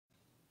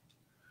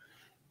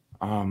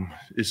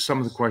is some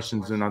of the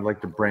questions, and I'd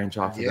like to branch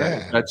off of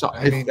Yeah, that.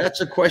 If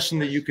that's a question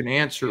that you can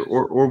answer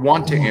or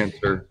want to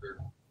answer.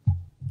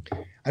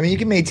 I mean, you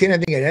can maintain, I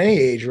think, at any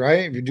age,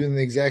 right? If you're doing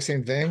the exact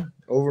same thing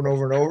over and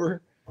over and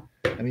over.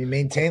 I mean,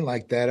 maintain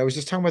like that. I was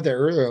just talking about that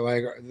earlier.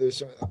 Like,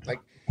 there's like,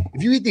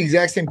 if you eat the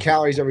exact same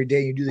calories every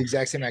day, you do the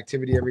exact same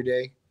activity every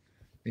day,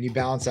 and you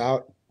balance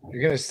out,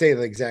 you're going to stay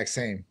the exact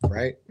same,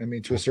 right? I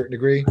mean, to a certain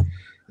degree,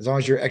 as long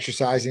as you're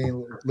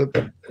exercising,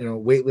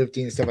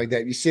 weightlifting and stuff like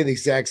that, if you stay the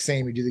exact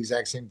same, you do the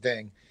exact same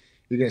thing,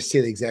 you're going to stay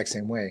the exact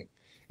same way.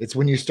 It's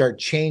when you start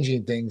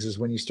changing things is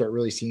when you start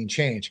really seeing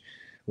change,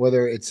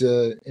 whether it's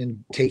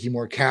in taking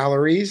more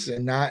calories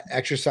and not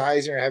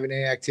exercising or having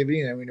any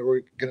activity. And I mean,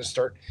 we're going to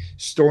start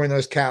storing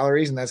those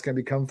calories, and that's going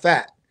to become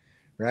fat,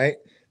 right?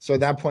 So at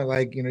that point,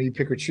 like, you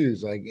pick or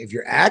choose. Like, if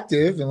you're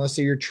active, and let's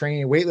say you're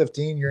training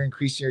weightlifting, you're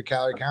increasing your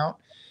calorie count,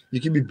 you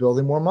can be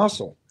building more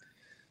muscle.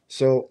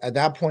 So at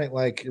that point,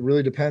 like, it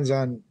really depends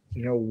on,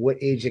 what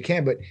age they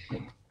can. But,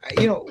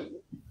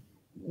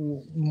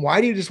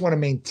 why do you just want to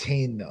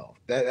maintain, though?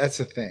 That's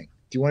the thing.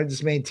 Do you want to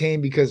just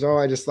maintain because,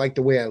 I just like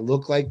the way I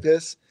look like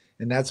this,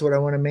 and that's what I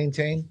want to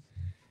maintain?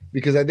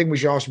 Because I think we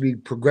should also be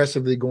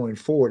progressively going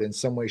forward in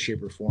some way,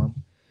 shape, or form.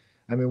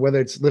 I mean, whether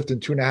it's lifting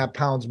 2.5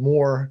 pounds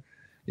more,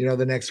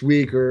 the next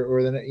week or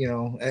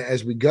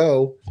as we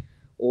go,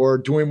 or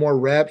doing more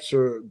reps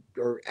or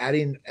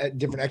adding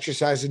different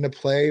exercises into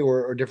play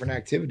or different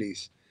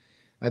activities.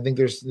 I think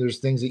there's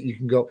things that you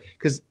can go,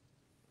 because,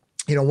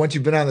 once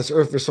you've been on this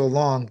earth for so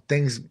long,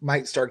 things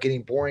might start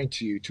getting boring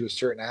to you to a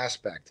certain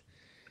aspect.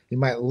 You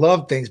might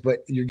love things,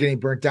 but you're getting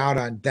burnt out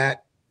on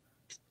that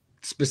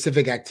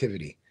specific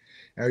activity,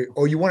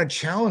 or you want to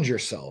challenge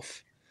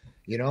yourself,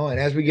 and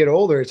as we get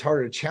older, it's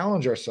harder to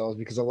challenge ourselves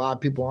because a lot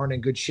of people aren't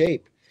in good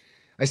shape.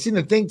 I seen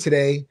the thing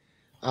today.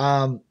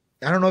 I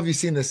don't know if you've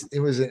seen this. It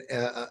was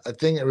a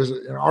thing. It was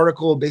an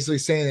article basically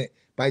saying that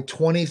by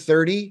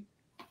 2030,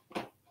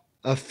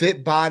 a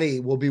fit body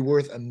will be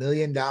worth $1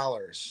 million,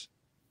 or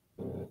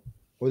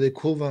the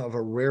equivalent of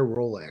a rare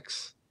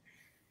Rolex.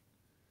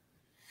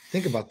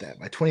 Think about that.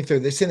 By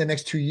 2030, they say in the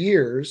next 2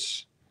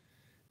 years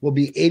will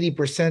be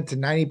 80% to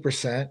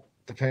 90%,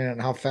 depending on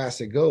how fast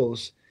it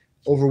goes,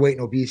 overweight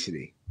and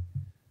obesity.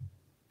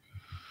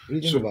 What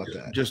do you think about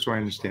that? Just so I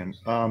understand,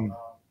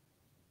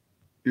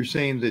 you're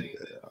saying that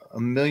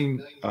 $1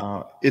 million,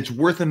 it's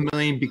worth $1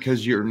 million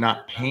because you're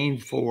not paying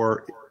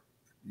for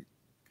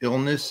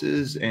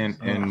illnesses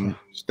and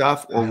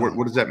stuff, or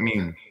what does that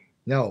mean?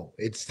 No,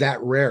 it's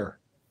that rare.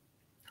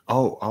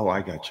 Oh,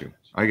 I got you.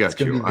 It's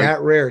going to be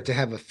that rare to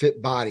have a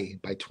fit body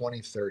by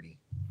 2030.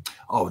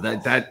 Oh, we were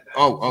talking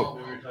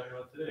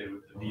about today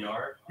with the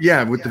VR.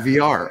 Yeah, with the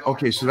VR.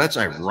 Okay, so that's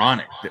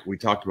ironic that we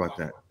talked about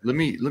that. Let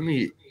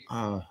me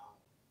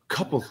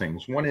couple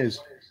things. One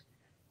is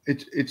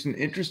it's an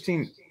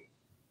interesting,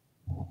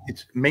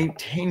 it's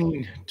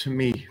maintaining to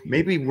me.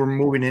 Maybe we're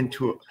moving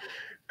into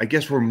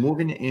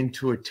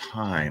a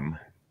time,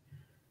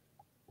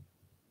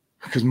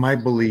 because my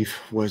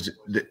belief was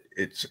that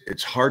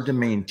it's hard to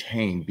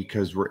maintain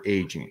because we're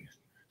aging.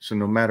 So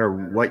no matter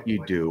what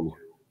you do,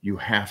 you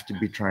have to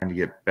be trying to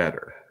get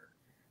better,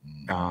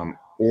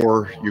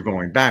 or you're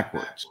going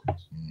backwards.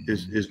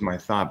 Is my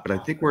thought. But I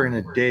think we're in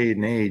a day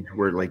and age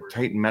where, like,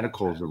 Titan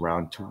Medical is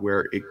around, to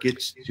where it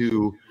gets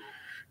to,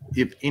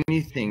 if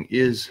anything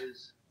is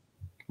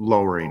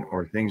lowering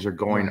or things are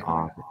going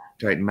off,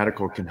 Titan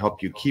Medical can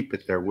help you keep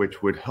it there,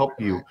 which would help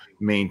you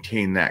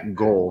maintain that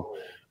goal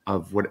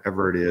of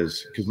whatever it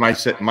is. Because my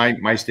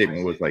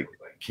statement was like,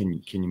 can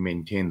you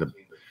maintain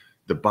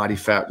the body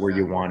fat where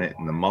you want it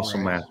and the muscle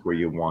mass where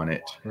you want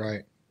it?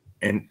 Right.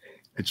 And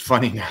it's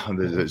funny now.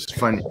 There's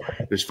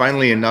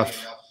finally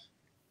enough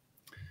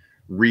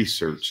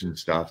research and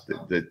stuff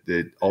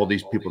that all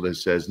these people that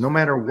says no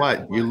matter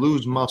what you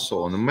lose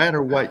muscle, and no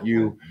matter what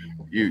you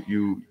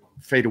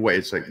fade away.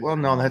 It's like, well,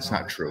 no, that's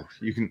not true.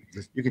 You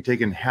can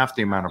take in half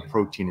the amount of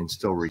protein and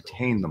still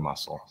retain the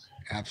muscle.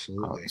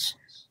 Absolutely.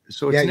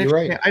 So it's you're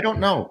right. I don't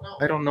know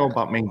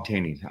about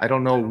maintaining. I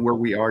don't know where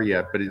we are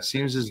yet, but it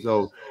seems as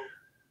though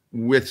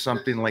with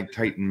something like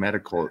Titan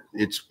Medical,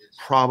 it's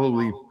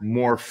probably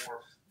more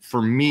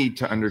for me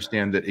to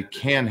understand that it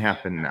can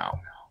happen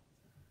now.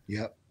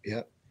 Yep.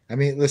 I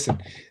mean,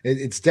 listen,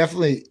 it's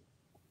definitely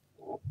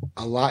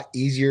a lot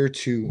easier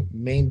to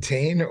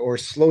maintain or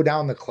slow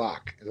down the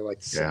clock, as I like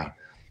to say. Yeah.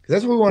 Because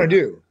that's what we want to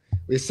do.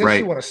 We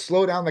essentially want to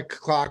slow down the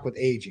clock with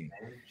aging.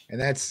 And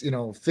that's,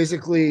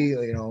 physically,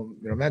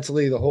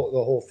 mentally, the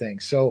whole thing.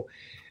 So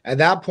at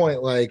that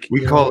point, like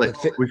we call it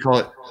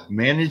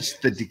manage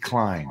the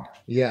decline.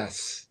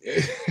 Yes.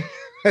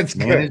 That's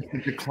manage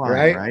good. The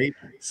decline, right?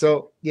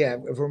 So yeah,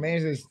 if we're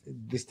managing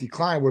this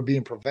decline, we're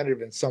being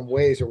preventative in some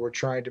ways, or we're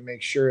trying to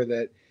make sure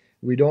that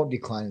we don't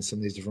decline in some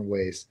of these different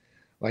ways,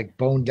 like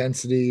bone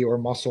density or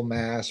muscle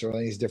mass or all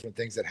these different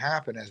things that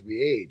happen as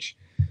we age.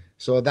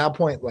 So at that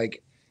point,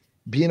 like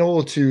being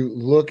able to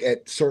look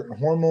at certain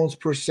hormones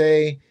per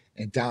se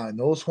and dialing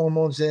those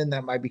hormones in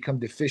that might become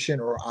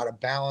deficient or out of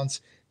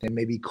balance and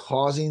maybe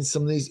causing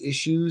some of these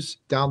issues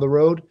down the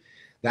road.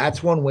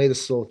 That's one way to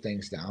slow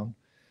things down,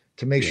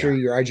 to make sure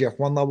your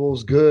IGF-1 level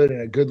is good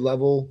and a good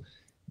level.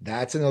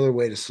 That's another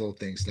way to slow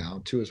things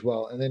down too as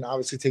well. And then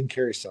obviously taking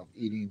care of yourself,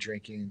 eating,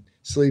 drinking,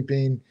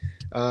 sleeping,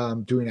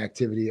 doing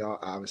activity,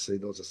 obviously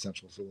those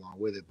essentials along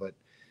with it. But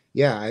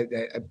yeah,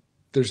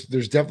 there's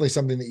definitely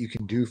something that you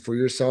can do for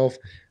yourself,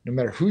 no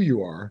matter who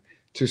you are,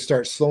 to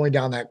start slowing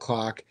down that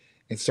clock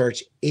and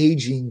start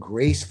aging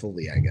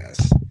gracefully, I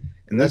guess.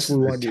 And that's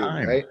what we want to do,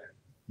 right?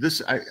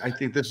 I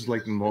think this is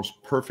like the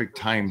most perfect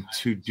time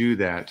to do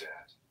that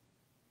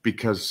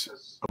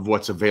because of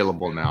what's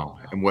available now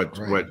and what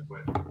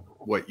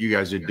you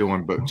guys are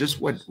doing, but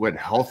just what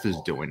health is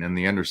doing and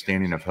the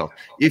understanding of health.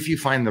 If you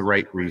find the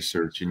right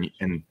research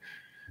and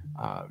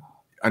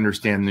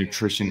understand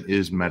nutrition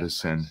is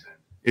medicine,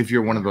 if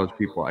you're one of those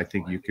people, I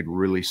think you could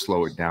really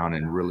slow it down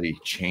and really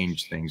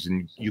change things.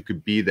 And you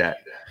could be that,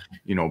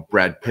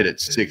 Brad Pitt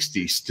at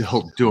 60,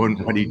 still doing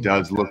what he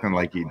does, looking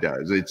like he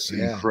does. It's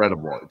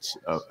incredible. It's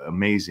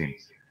amazing.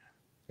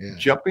 Yeah.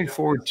 Jumping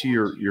forward to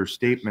your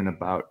statement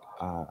about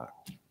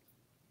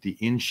the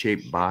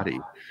in-shape body,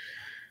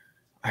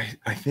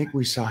 I think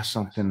we saw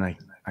something.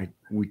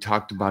 We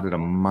talked about it a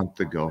month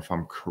ago, if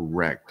I'm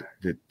correct,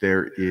 that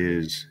there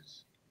is.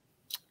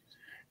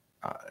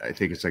 I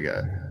think it's like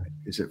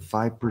is it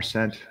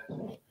 5%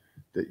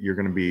 that you're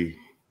going to be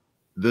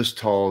this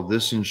tall,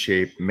 this in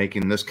shape,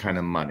 making this kind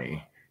of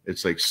money?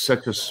 It's like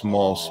such a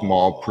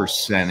small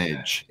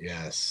percentage.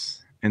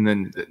 Yes. And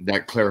then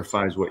that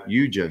clarifies what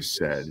you just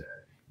said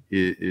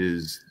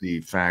is the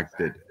fact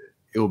that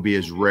it will be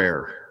as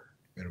rare,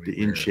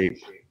 the in shape.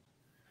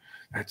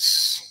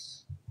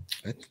 That's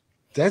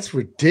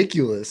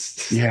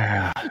ridiculous.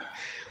 Yeah.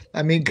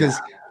 I mean, because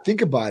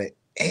think about it.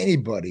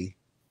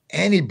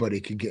 Anybody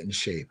could get in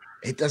shape.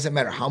 It doesn't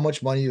matter how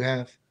much money you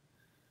have.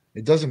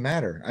 It doesn't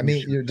matter. I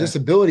mean, your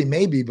disability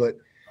maybe, but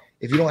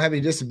if you don't have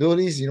any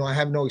disabilities, you don't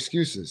have no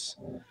excuses.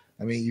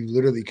 I mean, you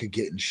literally could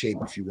get in shape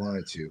if you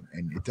wanted to,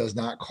 and it does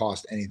not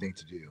cost anything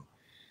to do.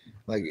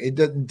 Like it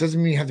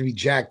doesn't mean you have to be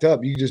jacked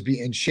up. You can just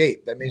be in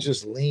shape. That means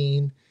just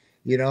lean,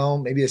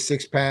 maybe a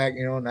 6-pack,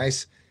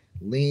 nice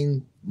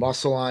lean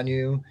muscle on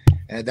you.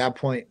 And at that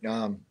point,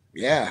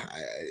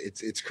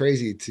 it's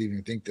crazy to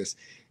even think this.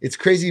 It's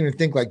crazy to even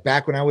think like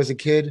back when I was a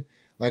kid,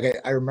 like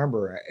I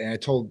remember, and I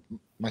told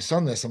my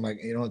son this. I'm like,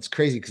 it's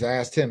crazy because I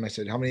asked him. I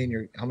said, how many in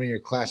your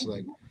class? He's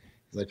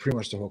like pretty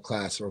much the whole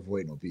class are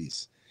overweight and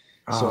obese.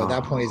 So at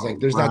that point, he's like,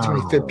 there's not too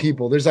many fit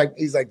people. He's like,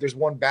 there's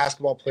one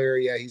basketball player,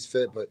 he's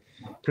fit, but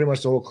pretty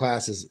much the whole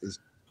class is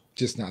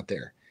just not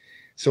there.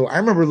 So I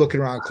remember looking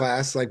around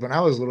class, like when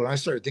I was little, and I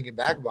started thinking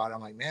back about it.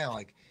 I'm like, man,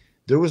 like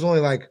there was only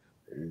like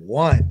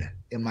one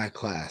in my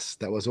class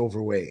that was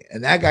overweight,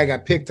 and that guy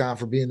got picked on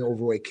for being the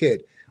overweight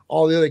kid.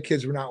 All the other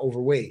kids were not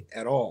overweight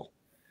at all.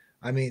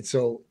 I mean,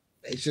 so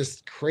it's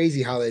just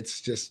crazy how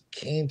it's just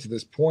came to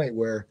this point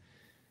where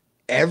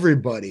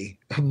everybody,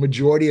 a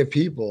majority of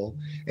people,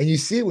 and you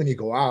see it when you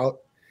go out.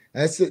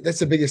 That's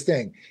the biggest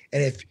thing.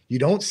 And if you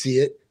don't see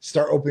it,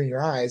 start opening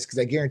your eyes, because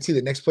I guarantee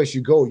the next place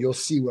you go, you'll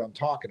see what I'm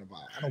talking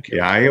about. I don't care.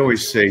 Yeah, I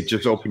always say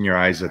just open your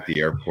eyes at the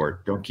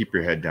airport. Don't keep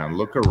your head down.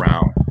 Look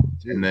around,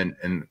 and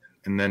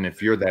then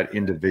if you're that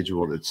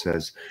individual that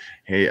says,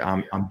 hey,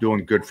 I'm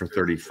doing good for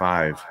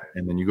 35,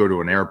 and then you go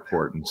to an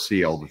airport and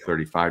see all the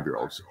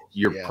 35-year-olds,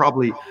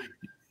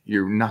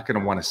 you're not going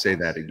to want to say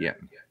that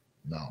again.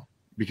 No,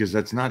 because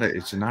it's not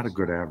a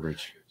good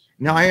average.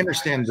 Now I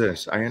understand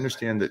this. I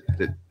understand that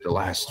the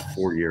last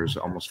 4 years,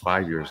 almost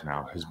 5 years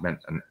now, has been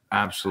an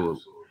absolute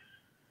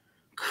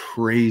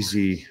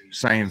crazy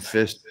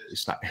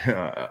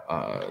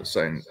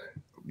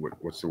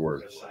what's the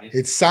word?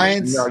 It's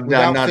science. No,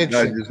 not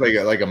just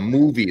like a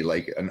movie,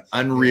 like an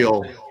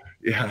unreal.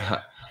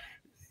 Yeah.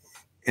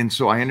 And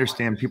so I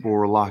understand people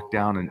were locked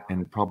down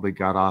and probably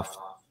got off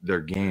their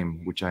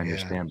game, which I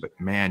understand. But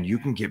man, you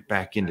can get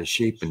back into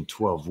shape in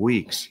 12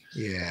 weeks.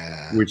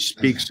 Yeah. Which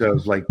speaks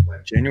of like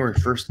January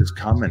 1st is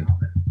coming.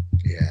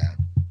 Yeah.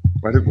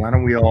 Why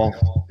don't we all,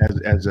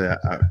 as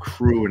a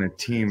crew and a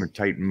team at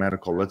Titan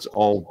Medical, let's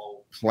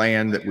all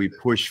plan that we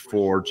push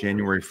for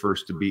January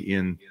 1st to be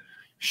in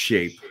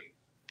shape.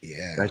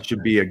 Yeah. That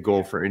should be a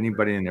goal for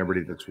anybody and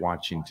everybody that's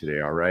watching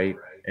today. All right.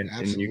 And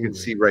you can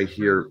see right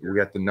here, we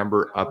got the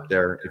number up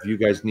there. If you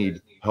guys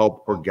need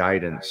help or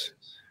guidance,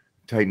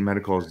 Titan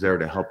Medical is there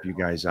to help you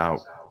guys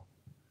out.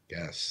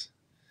 Yes.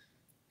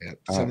 Yep.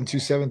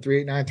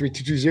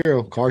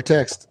 727-389-3220. Call or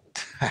text.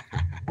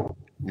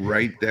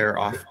 Right there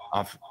off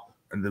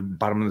the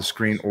bottom of the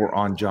screen, or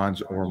on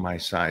John's or my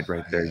side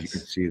right there. Yes. You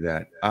can see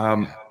that.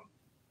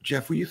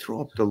 Jeff, will you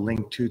throw up the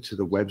link to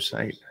the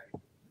website?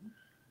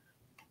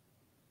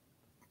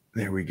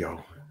 There we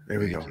go.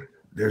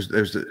 There's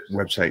the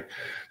website.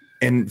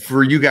 And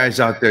for you guys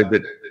out there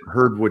that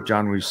heard what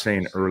John was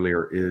saying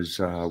earlier,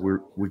 is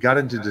we got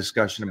into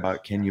discussion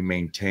about can you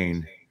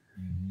maintain,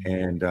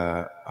 and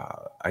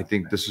I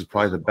think this is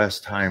probably the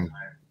best time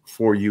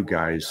for you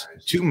guys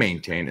to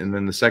maintain. And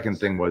then the second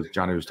thing was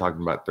Johnny was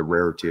talking about the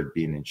rarity of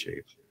being in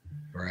shape.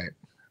 Right.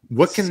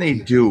 What can they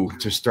do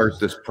to start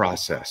this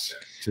process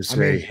to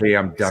say, hey,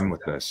 I'm done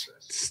with this?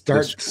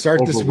 Start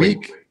this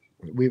week.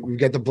 we've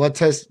got the blood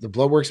test, the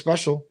blood work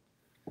special,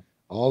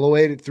 all the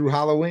way through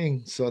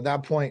Halloween. So at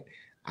that point,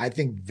 I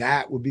think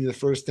that would be the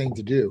first thing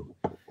to do.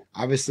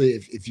 Obviously,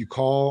 if you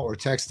call or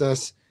text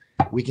us,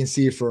 we can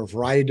see for a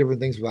variety of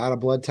different things without a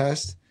blood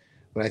test.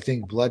 But I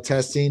think blood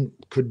testing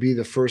could be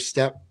the first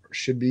step, or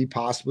should be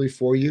possibly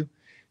for you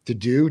to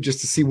do,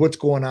 just to see what's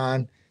going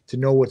on, to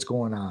know what's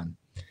going on.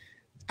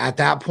 At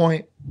that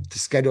point, to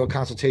schedule a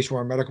consultation with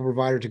our medical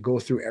provider to go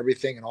through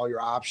everything and all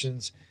your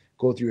options,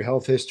 go through your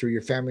health history,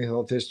 your family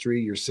health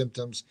history, your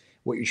symptoms,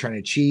 what you're trying to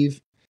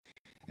achieve.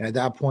 And at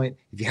that point,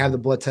 if you have the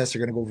blood test, they're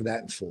going to go over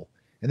that in full.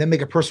 And then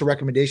make a personal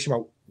recommendation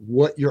about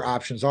what your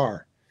options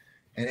are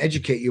and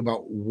educate you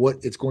about what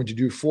it's going to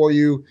do for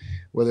you,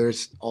 whether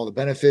it's all the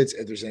benefits,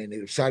 if there's any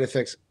negative side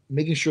effects,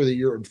 making sure that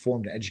you're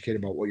informed and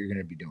educated about what you're going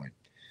to be doing.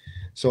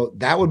 So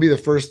that would be the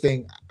first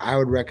thing I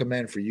would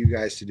recommend for you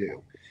guys to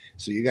do.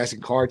 So you guys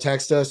can call or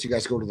text us. You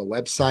guys go to the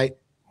website,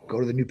 go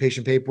to the new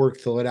patient paperwork,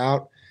 fill it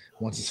out.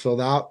 Once it's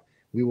filled out,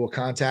 we will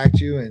contact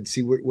you and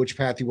see which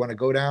path you want to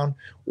go down.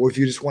 Or if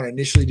you just want to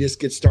initially just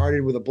get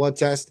started with a blood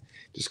test,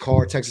 just call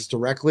or text us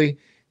directly.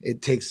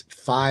 It takes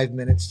 5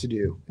 minutes to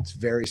do. It's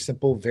very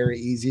simple, very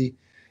easy,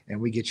 and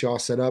we get you all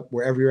set up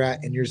wherever you're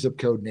at in your zip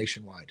code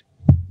nationwide.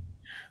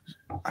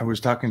 I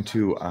was talking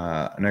to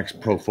an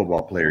ex-pro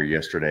football player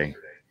yesterday.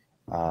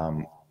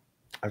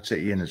 I'd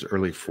say in his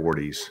early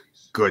 40s,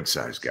 good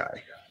sized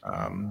guy.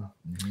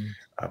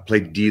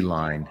 Played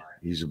D-line.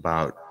 He's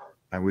about,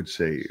 I would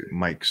say,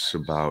 Mike's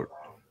about,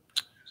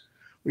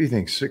 what do you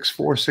think, 6'4",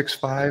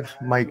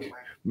 6'5"? Mike,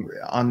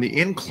 on the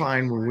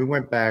incline when we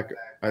went back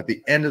at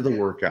the end of the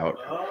workout,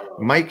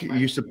 Mike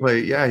used to play,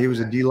 yeah, he was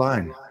a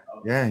D-line.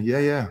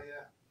 Yeah.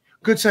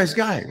 Good sized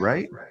guy,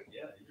 right?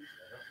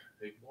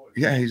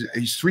 Yeah,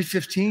 he's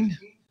 315,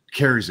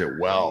 carries it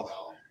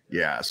well.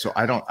 Yeah, so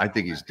I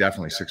think he's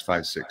definitely 6'5",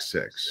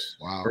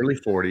 6'6". Wow. Early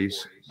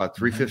 40s, about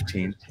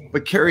 315,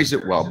 but carries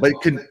it well. But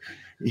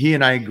he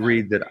and I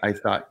agreed that I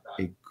thought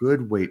a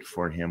good weight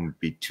for him would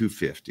be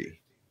 250.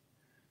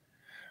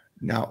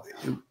 Now,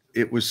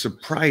 it was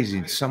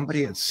surprising.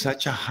 Somebody at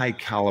such a high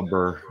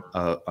caliber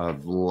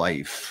of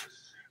life,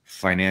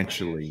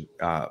 financially,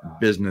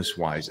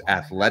 business-wise,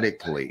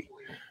 athletically,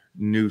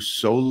 knew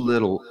so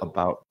little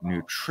about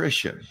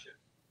nutrition.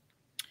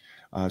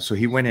 So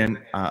he went in,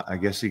 I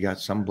guess he got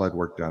some blood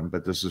work done,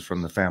 but this is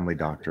from the family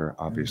doctor.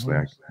 Obviously,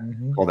 I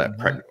call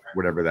that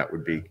whatever that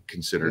would be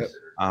considered.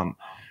 Yep.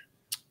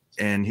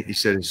 And he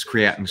said his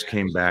creatinines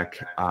came back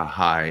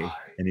high.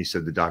 And he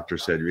said, the doctor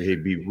said, hey,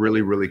 be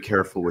really, really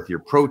careful with your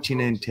protein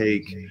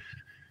intake.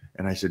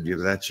 And I said, yeah,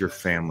 that's your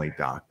family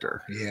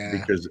doctor. Yeah.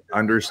 Because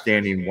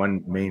understanding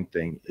one main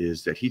thing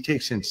is that he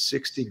takes in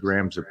 60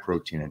 grams of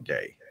protein a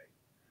day.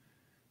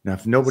 Now,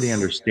 if nobody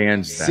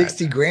understands that,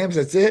 60 grams,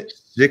 that's it?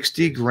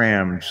 60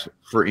 grams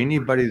for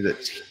anybody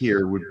that's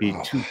here would be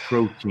 2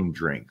 protein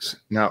drinks.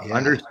 Now,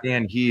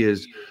 understand he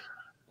is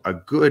a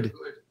good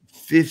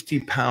 50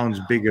 pounds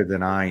bigger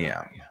than I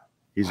am.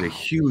 He's a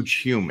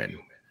huge human,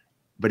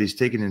 but he's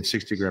taking in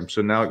 60 grams.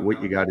 So now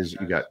what you got is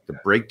you got the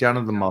breakdown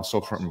of the muscle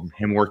from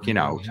him working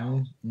out.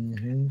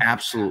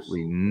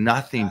 Absolutely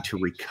nothing to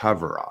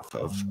recover off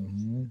of.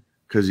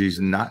 Because he's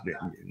not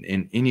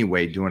in any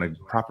way doing a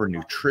proper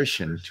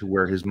nutrition to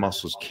where his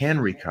muscles can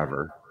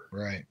recover.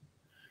 Right.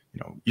 You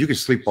know, you can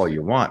sleep all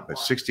you want, but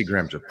 60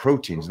 grams of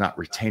protein is not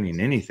retaining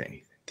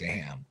anything.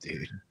 Damn,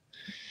 dude.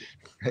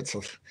 That's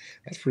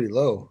pretty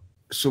low.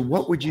 So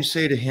what would you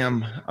say to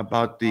him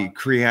about the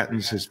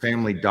creatines, his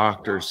family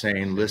doctor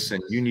saying,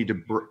 listen, you need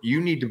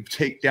to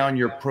take down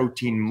your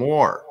protein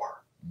more?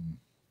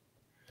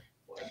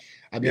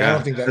 I mean, I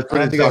don't think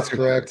that's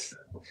correct.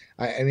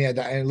 I mean,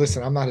 and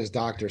listen, I'm not his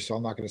doctor, so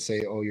I'm not going to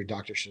say, oh, your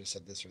doctor should have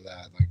said this or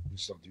that. Like, we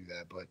just don't do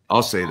that. But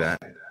I'll say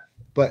that.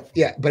 But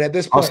yeah, but at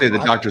this point, I'll say the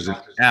doctor's an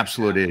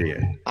absolute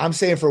idiot. I'm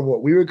saying from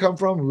what we would come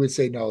from, we would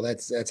say, no,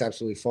 that's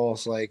absolutely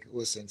false. Like,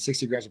 listen,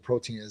 60 grams of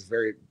protein is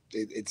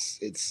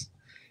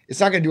it's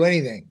not going to do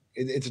anything.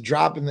 It's a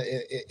drop in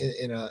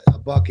a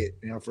bucket,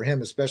 you know, for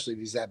him, especially if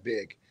he's that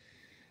big.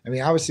 I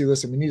mean, obviously,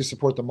 listen, we need to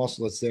support the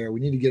muscle that's there. We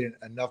need to get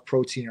enough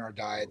protein in our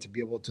diet to be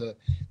able to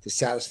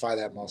satisfy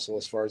that muscle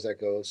as far as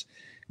that goes.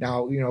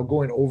 Now, you know,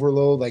 going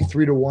overload, like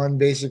 3-to-1,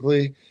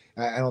 basically,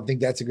 I don't think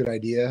that's a good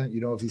idea, you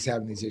know, if he's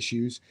having these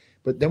issues.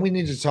 But then we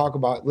need to talk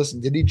about,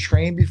 listen, did he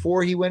train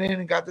before he went in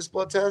and got this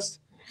blood test?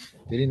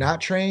 Did he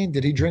not train?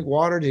 Did he drink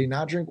water? Did he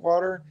not drink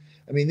water?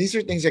 I mean, these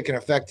are things that can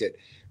affect it.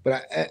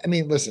 But I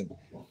mean, listen,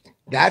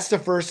 that's the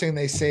first thing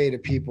they say to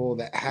people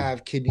that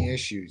have kidney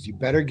issues. You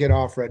better get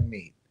off red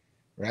meat.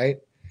 Right.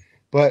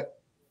 But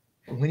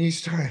when you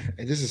start,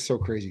 and this is so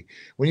crazy,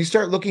 when you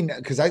start looking,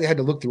 because I had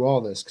to look through all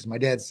this because my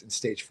dad's in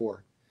stage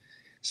 4.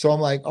 So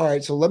I'm like, all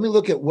right, so let me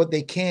look at what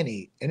they can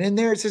eat. And in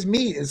there it says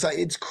meat. It's like,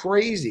 it's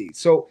crazy.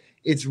 So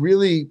it's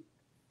really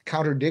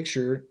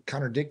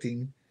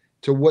contradicting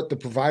to what the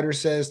provider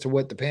says, to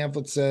what the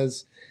pamphlet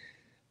says.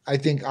 I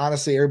think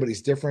honestly,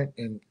 everybody's different.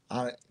 And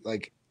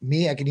like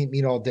me, I can eat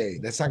meat all day.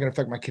 That's not going to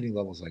affect my kidney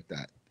levels like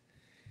that.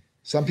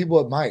 Some people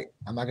it might.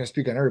 I'm not going to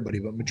speak on everybody,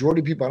 but majority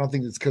of people, I don't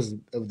think it's because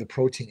of the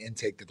protein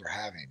intake that they're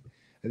having.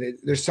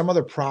 There's some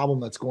other problem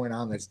that's going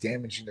on that's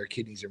damaging their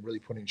kidneys and really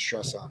putting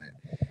stress on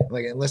it.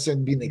 Like unless they're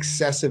being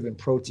excessive in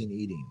protein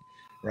eating,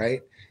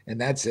 right? And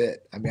that's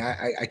it. I mean,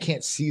 I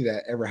can't see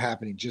that ever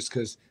happening just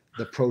because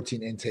the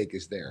protein intake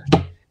is there,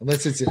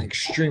 unless it's an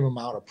extreme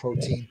amount of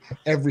protein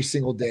every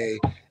single day.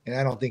 And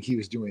I don't think he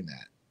was doing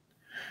that.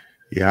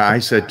 Yeah, I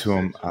said to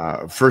him,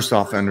 first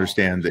off,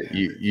 understand that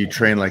you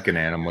train like an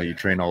animal. You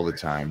train all the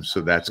time.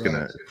 So that's going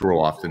to throw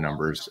off the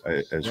numbers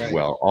as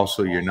well.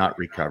 Also, you're not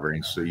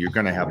recovering. So you're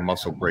going to have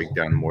muscle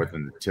breakdown more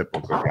than the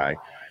typical guy.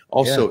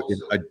 Also, if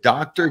a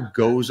doctor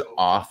goes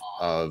off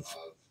of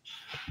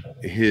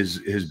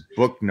his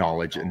book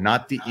knowledge and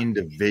not the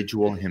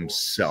individual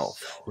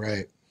himself,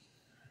 right,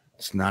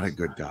 it's not a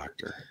good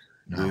doctor.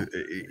 No.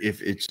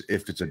 If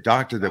it's a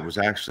doctor that was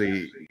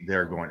actually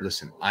there going,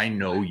 listen, I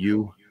know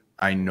you.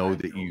 I know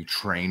that you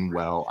train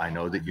well. I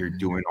know that you're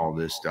doing all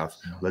this stuff.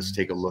 Let's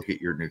take a look at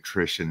your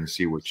nutrition and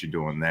see what you're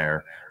doing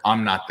there.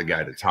 I'm not the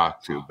guy to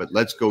talk to, but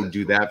let's go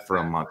do that for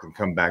a month and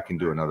come back and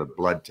do another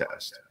blood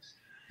test.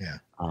 Yeah.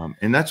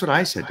 And that's what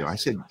I said to him. I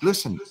said,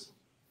 listen,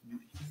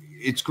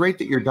 it's great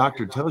that your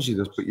doctor tells you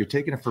this, but you're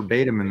taking it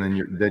verbatim, and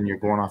then you're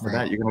going off of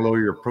that. You're going to lower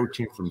your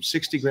protein from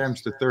 60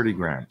 grams to 30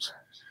 grams.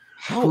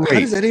 How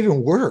does that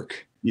even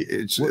work?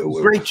 It's a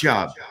great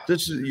job.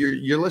 This is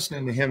you're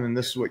listening to him, and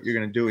this is what you're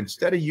going to do.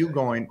 Instead of you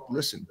going,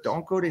 listen,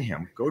 don't go to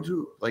him. Go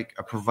to like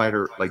a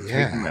provider, like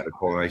Take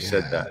Medical. And I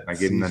said that. And I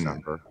gave him the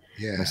number.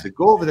 Yeah. And I said,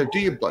 go over there, do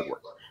your blood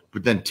work,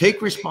 but then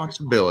take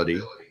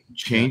responsibility,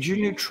 change your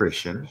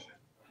nutrition,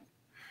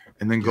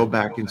 and then go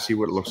back and see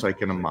what it looks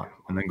like in a month,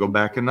 and then go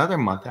back another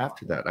month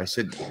after that. I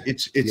said,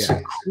 it's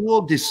a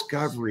cool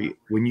discovery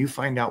when you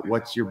find out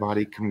what your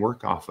body can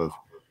work off of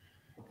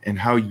and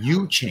how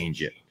you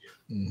change it.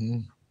 Mm-hmm.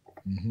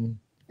 Mm-hmm.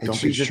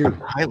 Don't be just a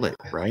pilot,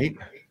 right?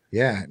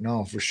 Yeah,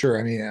 no, for sure.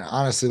 I mean,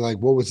 honestly, like,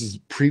 what was his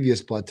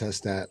previous blood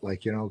test at?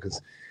 Like, you know,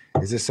 because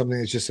is this something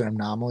that's just an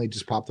anomaly,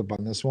 just popped up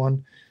on this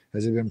one?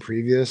 Has it been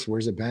previous?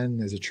 Where's it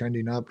been? Is it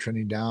trending up,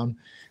 trending down?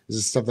 This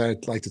is stuff that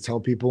I like to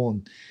tell people.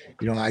 And,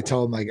 you know, I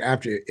tell them, like,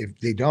 after, if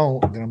they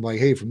don't, then I'm like,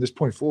 hey, from this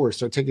point forward,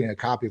 start taking a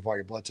copy of all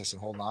your blood tests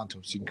and holding on to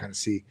them so you can kind of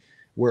see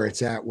where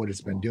it's at, what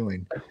it's been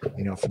doing,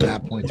 you know, from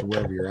that point to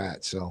wherever you're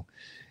at. So,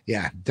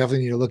 yeah,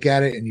 definitely need to look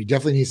at it. And you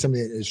definitely need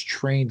somebody that is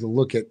trained to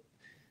look at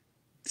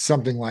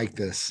something like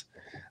this.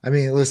 I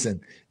mean,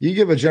 listen, you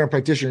give a general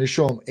practitioner, you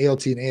show them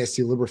ALT and AST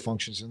liver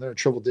functions, and they're in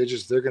triple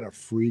digits, they're going to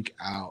freak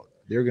out.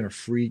 They're going to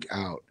freak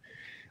out.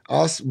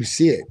 Us, we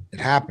see it. It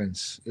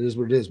happens. It is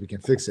what it is. We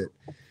can fix it.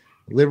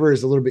 Liver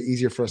is a little bit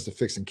easier for us to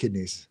fix than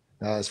kidneys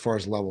as far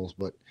as levels,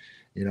 but,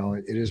 you know,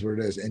 it is what it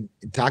is. And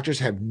doctors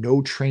have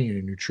no training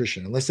in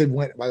nutrition unless they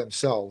went by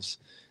themselves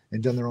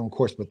and done their own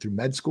course. But through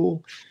med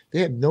school, they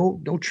have no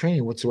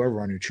training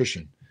whatsoever on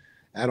nutrition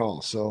at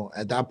all. So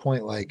at that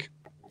point, like,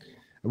 I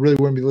really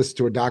wouldn't be listening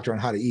to a doctor on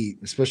how to eat,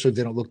 especially if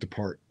they don't look the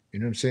part. You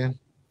know what I'm saying?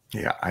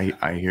 Yeah,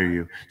 I hear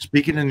you.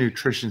 Speaking of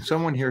nutrition,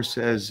 someone here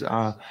says,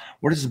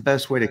 what is the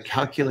best way to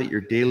calculate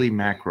your daily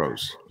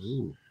macros?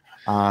 Ooh.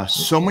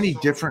 So many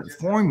different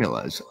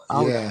formulas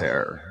out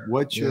there.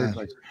 What's your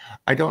advice?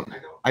 I don't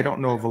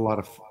know of a lot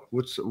of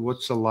what's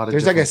a lot of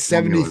there's like a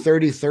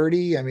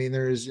 70-30-30. I mean,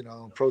 there's, you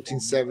know, protein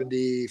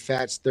 70,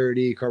 fats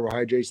 30,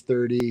 carbohydrates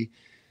 30.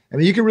 I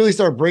mean, you can really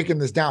start breaking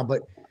this down,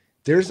 but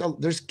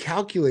there's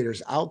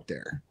calculators out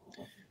there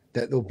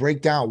that they'll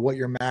break down what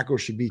your macro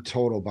should be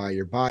total by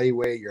your body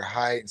weight, your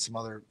height, and some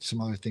other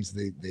things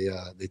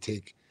they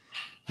take.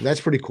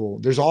 That's pretty cool.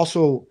 There's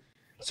also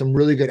some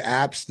really good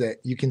apps that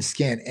you can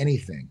scan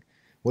anything,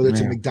 whether it's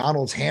a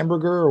McDonald's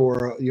hamburger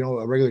or, you know,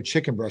 a regular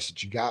chicken breast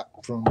that you got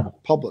from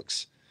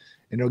Publix,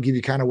 and it'll give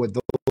you kind of what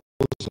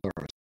those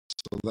are.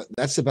 So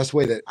that's the best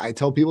way that I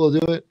tell people to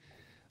do it.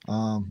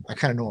 I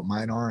kind of know what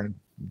mine are and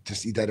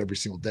just eat that every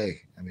single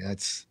day. I mean,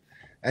 that's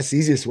the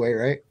easiest way,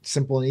 right?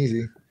 Simple and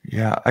easy.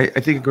 Yeah, I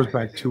think it goes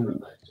back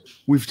to,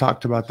 we've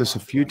talked about this a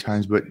few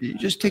times, but you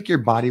just take your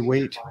body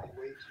weight,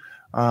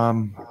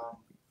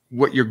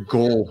 what your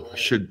goal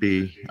should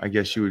be. I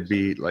guess you would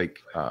be like,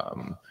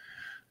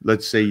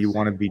 let's say you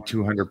want to be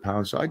 200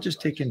 pounds. So I just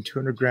take in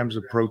 200 grams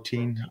of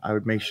protein. I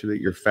would make sure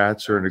that your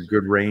fats are in a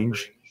good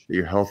range, that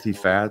you're healthy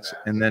fats.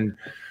 And then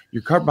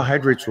your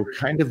carbohydrates will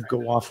kind of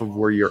go off of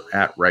where you're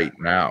at right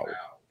now.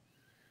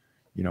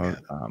 You know,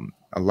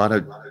 a lot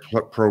of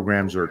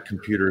programs or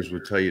computers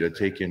would tell you to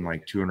take in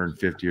like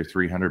 250 or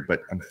 300,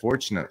 but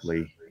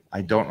unfortunately,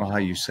 I don't know how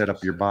you set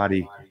up your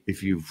body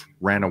if you've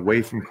ran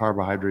away from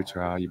carbohydrates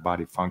or how your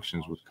body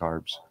functions with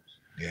carbs.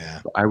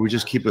 Yeah, I would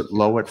just keep it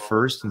low at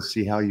first and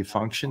see how you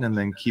function, and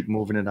then keep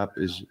moving it up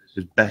as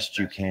best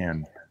you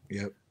can.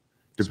 Yep.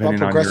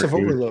 Depending on progressive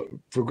overload,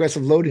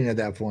 progressive loading at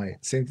that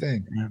point. Same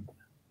thing. Yeah.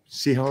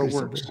 See how it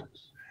works. Simple.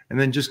 And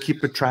then just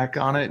keep a track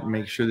on it and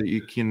make sure that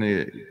you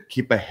can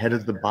keep ahead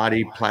of the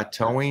body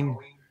plateauing.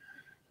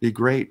 Be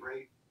great.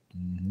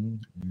 Mm-hmm.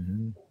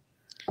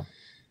 Mm-hmm.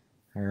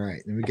 All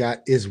right. Then we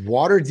got, is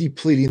water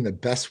depleting the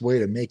best way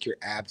to make your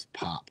abs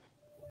pop?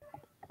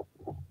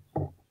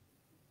 You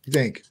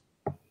think?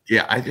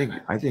 Yeah, I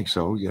think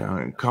so.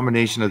 Yeah, a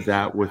combination of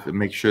that with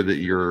make sure that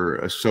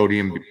your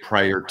sodium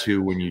prior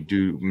to when you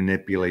do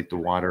manipulate the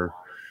water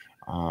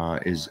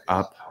is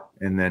up,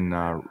 and then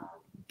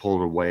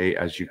pull it away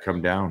as you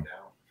come down.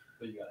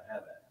 But you gotta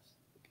have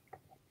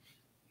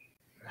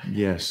that.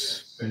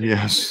 Yes,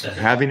 yes,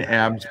 having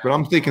abs. But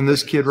I'm thinking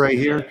this kid right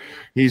here,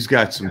 he's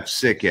got some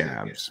sick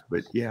abs.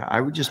 But yeah, I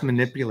would just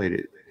manipulate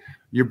it.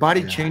 Your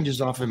body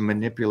changes off of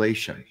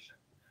manipulation.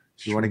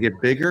 You want to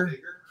get bigger?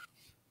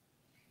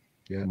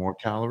 Yeah. More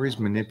calories,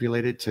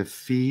 manipulate it to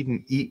feed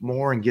and eat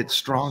more and get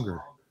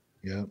stronger.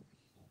 Yeah.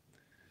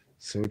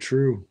 So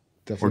true.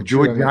 Definitely Or do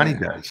what true. Johnny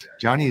does.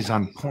 Johnny is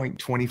on point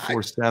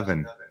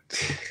 24/7.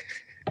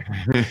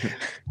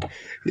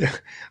 Yeah.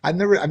 I've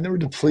never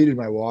depleted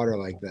my water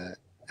like that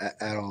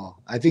at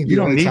all. I think You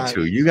don't need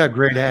to. You got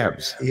great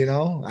abs. You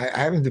know, I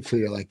haven't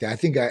depleted like that. I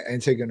think I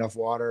take enough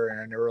water, and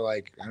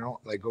I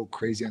don't like go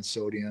crazy on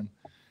sodium.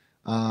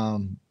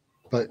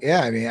 But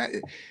yeah, I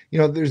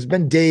mean, there's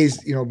been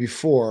days,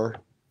 before,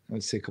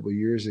 let's say a couple of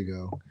years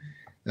ago,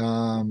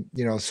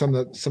 some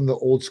of the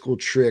old school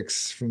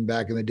tricks from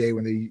back in the day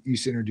when they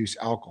used to introduce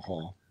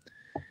alcohol,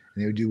 and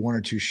they would do 1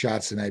 or 2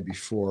 shots the night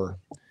before,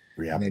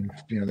 and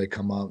they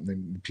come up and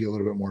then be a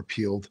little bit more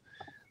peeled.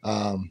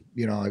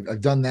 I've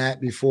done that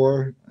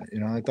before.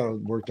 I thought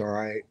it worked all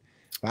right.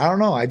 But I don't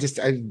know. I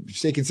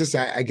stay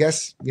consistent. I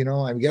guess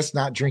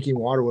not drinking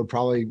water would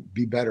probably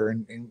be better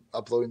in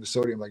uploading the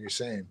sodium, like you're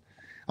saying.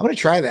 I'm going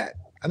to try that.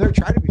 I've never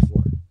tried it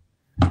before.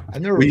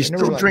 You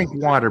still drink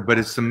water, but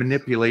it's the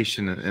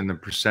manipulation and the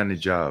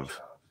percentage of.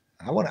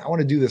 I want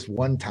to do this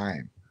one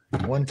time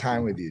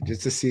with you,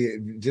 just to see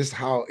just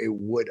how it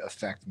would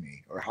affect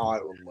me or how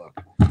it would look.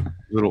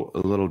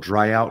 A little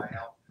dry out.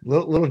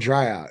 Little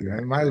dry out. I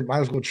might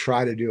as well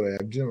try to do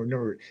it. I've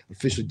never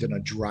officially done a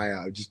dry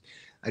out.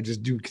 I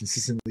just do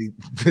consistently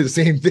the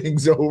same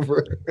things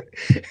over,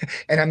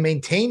 and I'm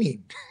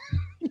maintaining.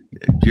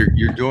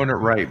 You're doing it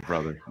right,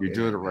 brother. You're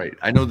doing it right.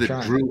 I know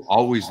that Drew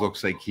always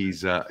looks like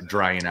he's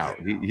drying out.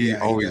 He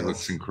always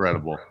looks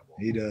incredible.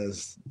 He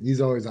does.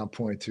 He's always on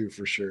point too,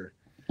 for sure.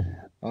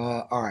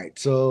 All right.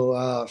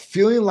 So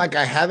feeling like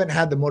I haven't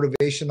had the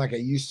motivation like I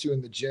used to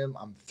in the gym.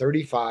 I'm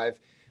 35.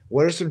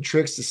 What are some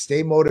tricks to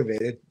stay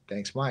motivated?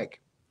 Thanks, Mike.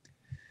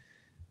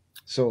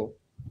 So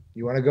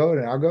you want to go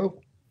and I'll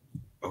go?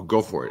 Oh,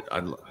 go for it.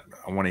 I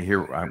want to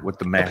hear what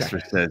the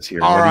master says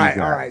here. All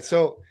right.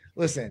 So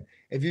listen,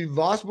 if you've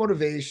lost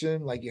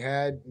motivation like you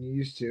had and you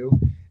used to,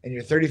 and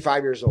you're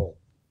 35 years old,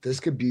 this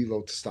could be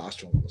low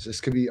testosterone levels.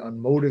 This could be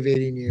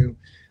unmotivating you.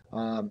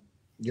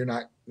 You're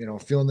not,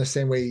 feeling the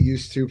same way you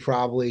used to.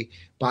 Probably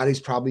body's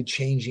probably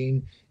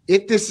changing.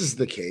 If this is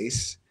the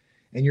case,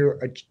 and you're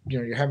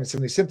having some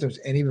of these symptoms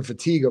and even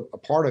fatigue, a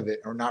part of it,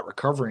 or not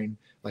recovering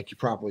like you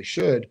probably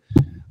should,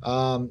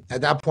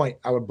 at that point,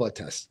 I would blood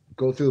test.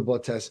 Go through the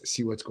blood test,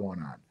 see what's going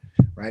on,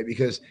 right?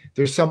 Because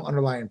there's some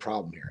underlying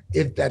problem here.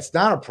 If that's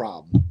not a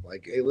problem,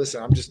 like, hey,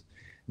 listen, I'm just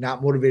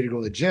not motivated to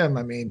go to the gym.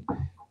 I mean,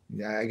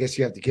 I guess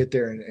you have to get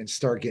there and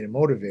start getting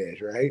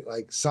motivated, right?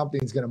 Like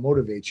something's going to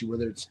motivate you,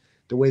 whether it's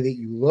the way that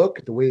you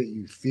look, the way that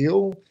you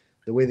feel,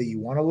 the way that you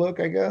want to look,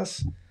 I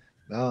guess.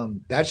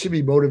 That should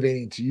be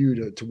motivating to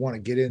you to want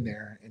to get in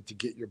there and to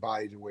get your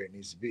body to where it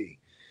needs to be.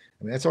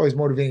 I mean, that's always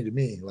motivating to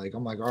me. Like,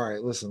 I'm like, all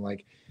right, listen,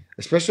 like,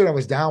 especially when I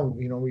was down,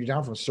 when you're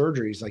down from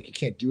surgeries, like you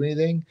can't do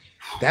anything,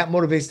 that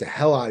motivates the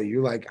hell out of you.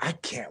 You're like, I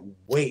can't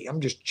wait. I'm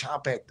just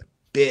chomping at the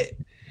bit.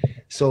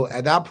 So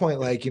at that point,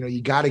 like,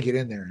 you got to get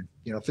in there.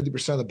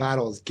 50% of the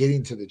battle is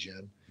getting to the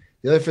gym.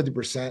 The other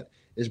 50%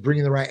 is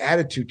bringing the right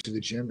attitude to the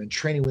gym and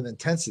training with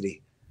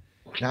intensity.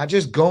 Not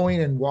just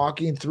going and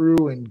walking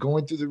through and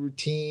going through the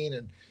routine.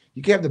 And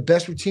you can have the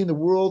best routine in the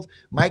world.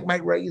 Mike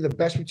might write you the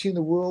best routine in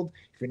the world.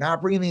 If you're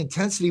not bringing the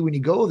intensity when you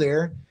go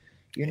there,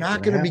 you're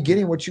not going to be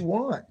getting what you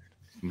want.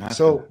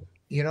 So,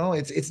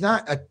 it's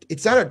not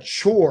a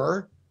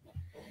chore.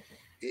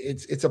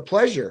 It's a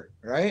pleasure,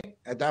 right?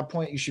 At that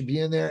point, you should be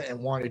in there and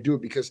want to do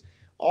it because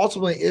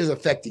ultimately it is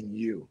affecting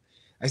you.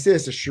 I say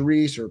this to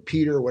Charisse or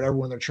Peter or whatever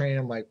when they're training.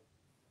 I'm like,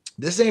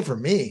 this ain't for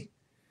me.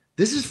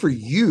 This is for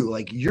you.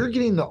 Like, you're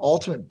getting the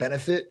ultimate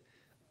benefit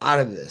out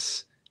of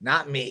this,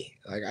 not me.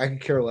 Like, I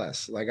could care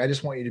less. Like, I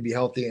just want you to be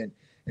healthy and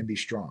be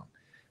strong.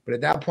 But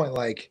at that point,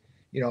 like,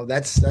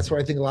 that's what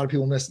I think a lot of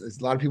people miss.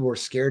 A lot of people are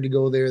scared to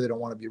go there. They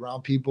don't want to be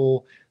around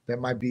people that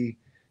might be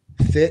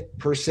fit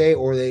per se,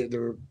 or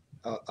they're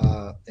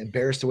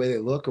embarrassed the way they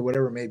look or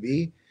whatever it may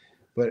be.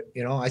 But,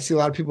 I see a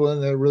lot of people in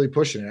there really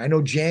pushing it. I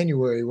know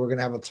January, we're going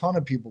to have a ton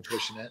of people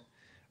pushing it,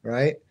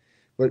 right?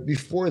 But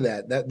before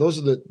that, those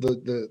are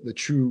the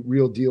true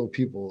real deal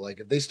people. Like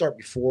if they start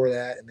before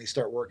that and they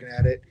start working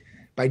at it,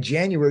 by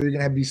January, you're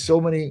going to be so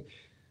many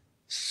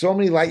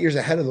light years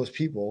ahead of those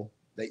people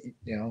that,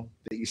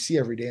 that you see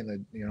every day.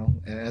 And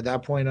at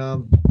that point,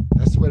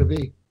 that's the way to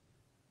be.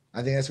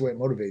 I think that's the way it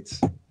motivates.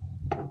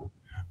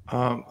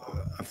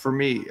 For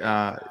me,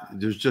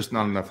 there's just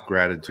not enough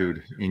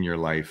gratitude in your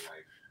life.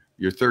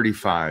 You're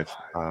 35.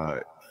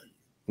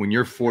 When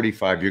you're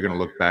 45, you're going to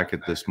look back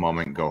at this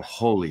moment and go,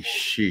 holy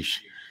sheesh,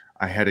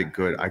 I had it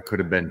good. I could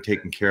have been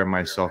taking care of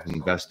myself,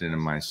 investing in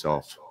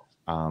myself.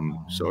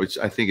 So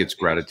I think it's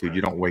gratitude.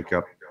 You don't wake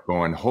up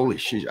going, holy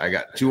shit, I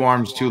got 2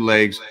 arms, 2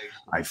 legs.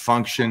 I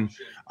function.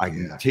 I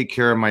can take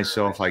care of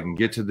myself. I can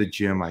get to the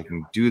gym. I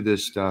can do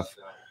this stuff.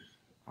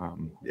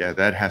 Yeah,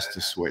 that has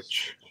to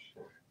switch.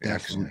 Yeah,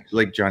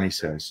 like Johnny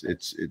says,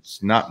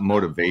 it's not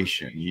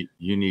motivation.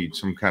 You need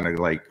some kind of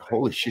like,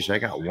 holy shit, I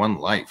got one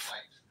life.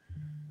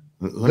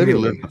 Let me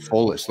live the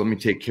fullest. Let me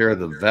take care of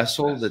the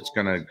vessel that's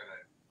going to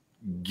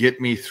get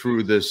me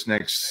through this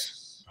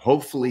next,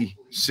 hopefully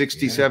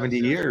 60, 70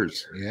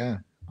 years. Yeah.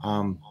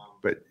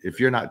 But if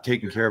you're not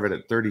taking care of it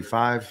at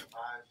 35,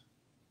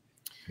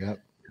 you're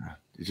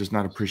just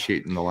not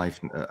appreciating the life.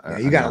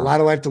 You got a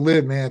lot of life to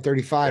live, man. At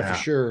 35 for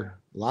sure.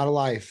 A lot of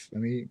life. I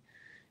mean,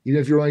 even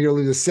if you're only going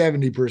to live to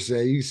 70 per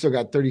se, you still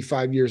got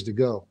 35 years to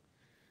go.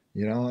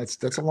 You know,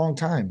 that's a long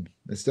time.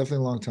 It's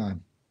definitely a long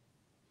time.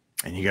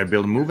 And you got to be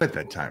able to move at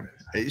that time.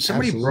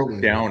 Somebody broke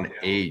down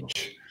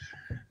age.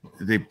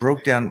 They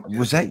broke down.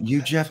 Was that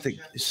you, Jeff, that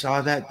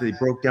saw that? They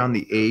broke down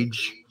the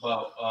age.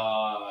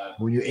 Well,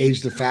 when you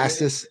age the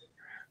fastest?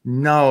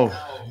 No.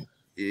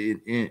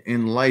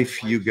 In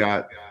life, you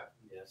got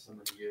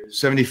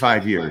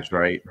 75 years,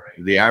 right?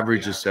 The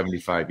average is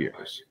 75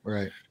 years.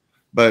 Right.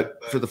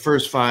 But for the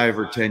first 5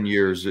 or 10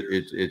 years,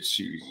 it's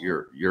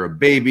you're a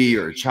baby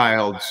or a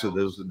child, so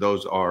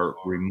those are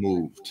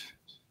removed.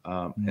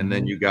 And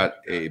then you got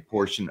a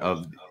portion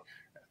of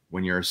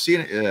when you're a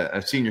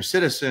senior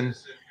citizen.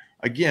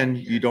 Again,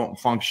 you don't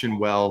function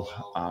well,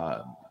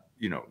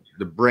 you know,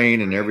 the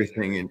brain and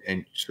everything.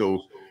 And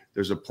so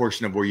there's a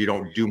portion of where you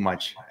don't do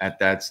much at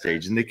that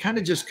stage. And they kind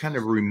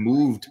of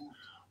removed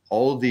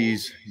all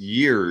these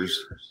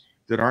years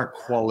that aren't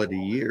quality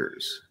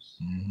years.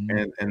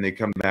 And they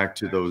come back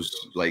to those,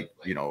 like,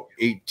 you know,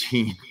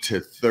 18 to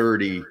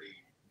 30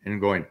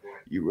 and going,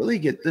 you really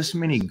get this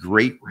many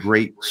great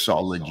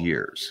solid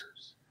years.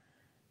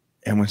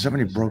 And when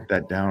somebody broke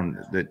that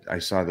down, that I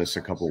saw this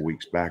a couple of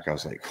weeks back, I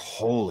was like,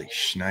 holy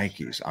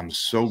shnikes, I'm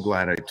so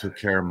glad I took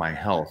care of my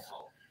health.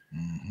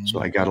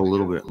 So I got a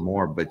little bit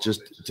more. But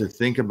just to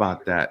think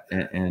about that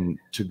and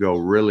to go,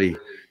 really,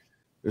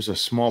 there's a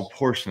small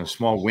portion, a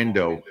small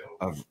window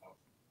of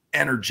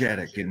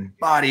energetic and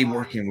body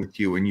working with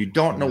you, and you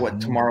don't know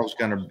what tomorrow's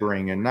going to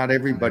bring. And not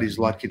everybody's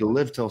lucky to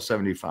live till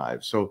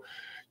 75. So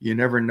you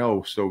never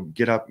know. So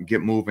get up and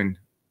get moving,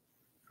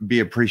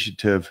 be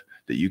appreciative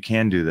that you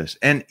can do this.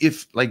 And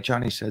if, like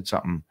Johnny said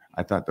something,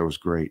 I thought that was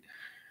great.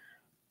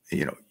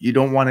 You know, you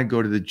don't want to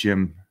go to the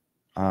gym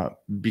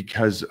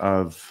because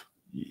of,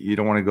 you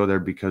don't want to go there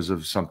because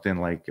of something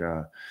like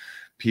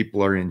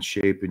people are in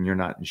shape and you're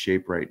not in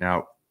shape right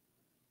now.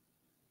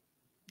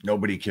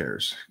 Nobody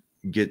cares.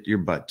 Get your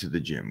butt to the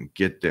gym,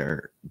 get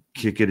there,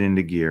 kick it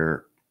into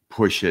gear,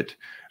 push it.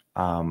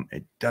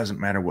 It doesn't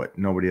matter what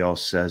nobody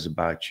else says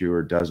about you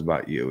or does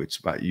about you. It's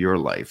about your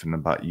life and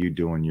about you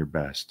doing your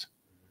best.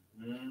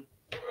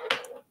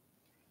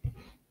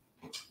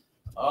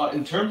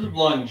 In terms of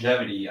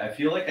longevity, I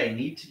feel like I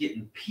need to get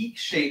in peak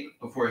shape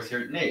before a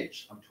certain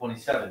age. I'm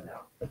 27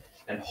 now,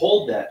 and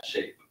hold that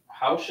shape.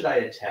 How should I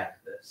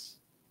attack this?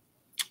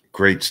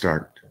 Great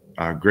start.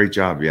 Great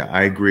job. Yeah,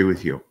 I agree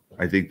with you.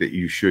 I think that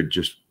you should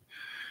just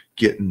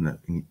get in the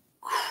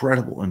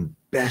incredible and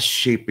best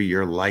shape of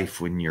your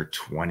life when you're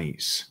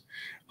 20s.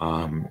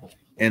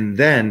 And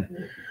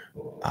then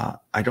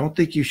I don't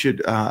think you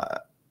should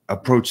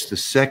approach the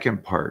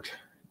second part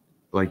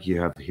like you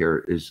have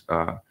here is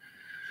to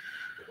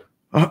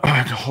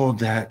hold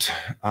that.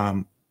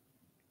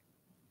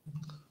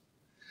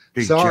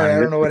 Sorry, I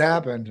don't know what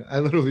happened. I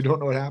literally don't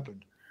know what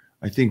happened.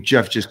 I think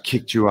Jeff just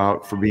kicked you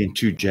out for being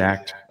too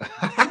jacked.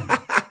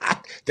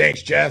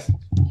 Thanks, Jeff.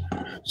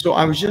 So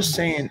I was just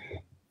saying,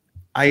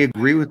 I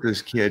agree with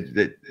this kid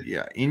that,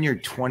 yeah, in your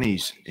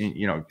 20s,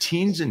 you know,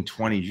 teens and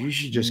 20s, you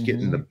should just get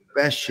in the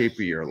best shape of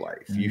your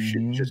life. You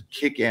should just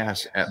kick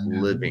ass at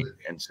living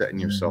and setting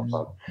yourself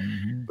up.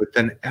 But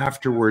then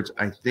afterwards,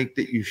 I think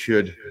that you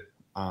should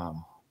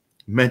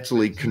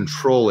mentally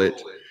control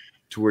it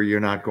to where you're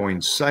not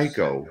going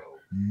psycho,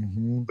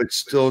 but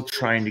still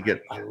trying to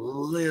get a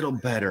little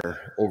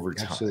better over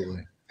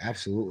time.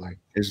 Absolutely.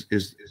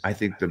 Is I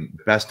think the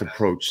best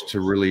approach to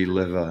really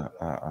live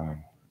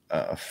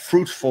a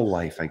fruitful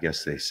life, I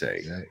guess they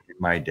say, in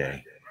my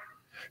day.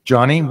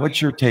 Johnny,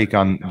 what's your take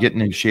on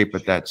getting in shape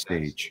at that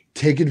stage?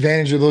 Take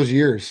advantage of those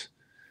years.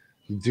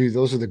 Dude,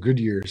 those are the good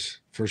years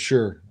for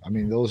sure. I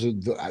mean,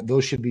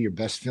 those should be your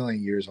best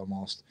feeling years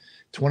almost.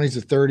 20s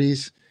to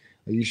 30s,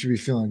 you should be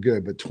feeling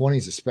good. But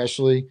 20s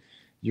especially,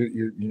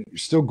 you're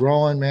still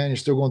growing, man. You're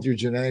still going through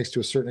genetics to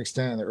a certain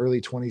extent on the early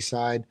 20s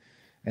side.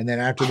 And then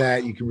after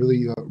that, you can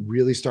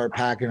really start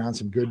packing on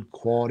some good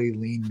quality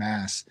lean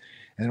mass.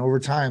 And over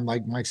time,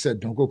 like Mike said,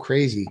 don't go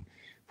crazy.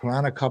 Put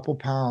on a couple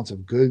pounds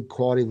of good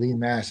quality lean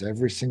mass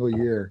every single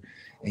year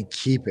and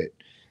keep it.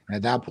 And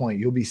at that point,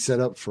 you'll be set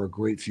up for a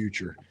great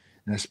future.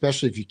 And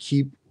especially if you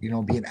keep,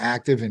 being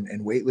active and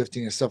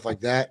weightlifting and stuff like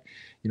that,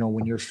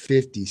 when you're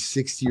 50,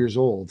 60 years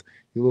old,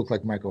 you look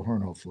like Michael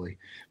Hearn, hopefully.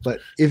 But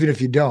even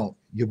if you don't,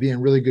 you'll be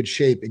in really good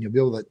shape and you'll be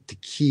able to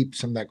keep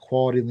some of that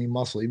quality lean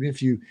muscle. Even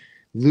if you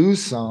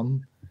lose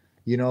some,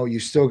 you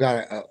still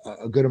got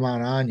a good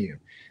amount on you.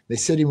 They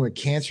said even with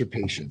cancer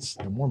patients,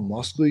 the more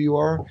muscular you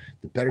are,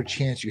 the better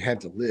chance you have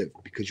to live,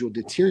 because you'll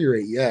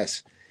deteriorate,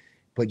 yes,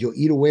 but you'll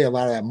eat away a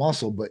lot of that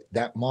muscle, but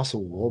that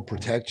muscle will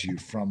protect you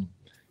from,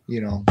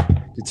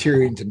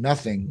 deteriorating to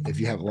nothing if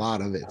you have a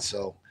lot of it.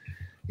 So,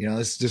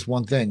 this is just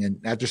one thing. And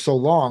after so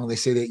long, they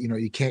say that,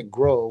 you can't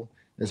grow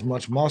as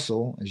much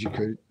muscle as you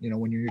could,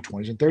 when you're in your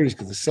 20s and 30s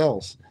because of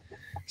cells.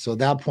 So at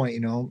that point,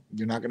 you're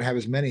not going to have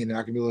as many and they're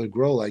not going to be able to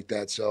grow like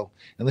that. So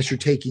unless you're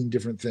taking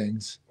different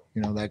things,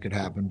 that could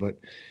happen. But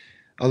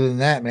other than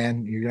that,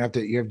 man, you have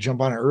to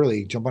jump on it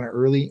early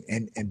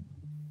and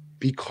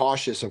be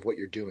cautious of what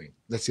you're doing.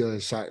 That's the other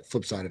side,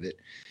 flip side of it.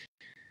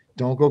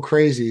 Don't go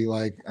crazy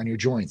like on your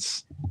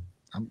joints.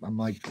 I'm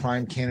like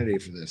prime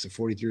candidate for this at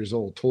 43 years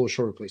old, total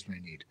shoulder replacement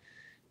I need.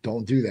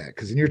 Don't do that.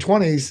 Because in your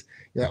 20s,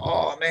 you're like,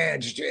 oh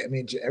man,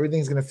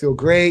 everything's going to feel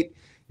great.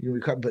 You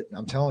recover, but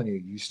I'm telling you,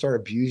 you start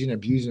abusing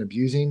into your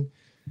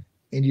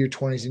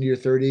 20s, into your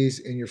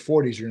 30s, in your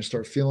 40s, you're going to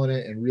start feeling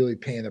it and really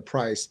paying the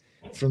price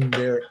from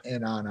there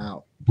and on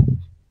out.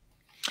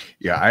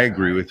 Yeah, I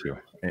agree with you.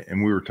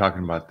 And we were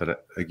talking about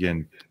that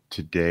again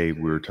today.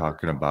 We were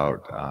talking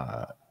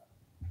about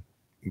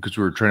because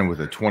we were training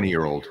with a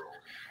 20-year-old,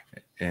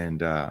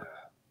 and I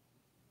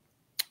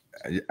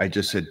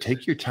just said,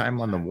 take your time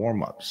on the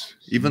warm-ups.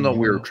 Even though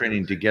we were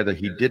training together,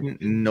 he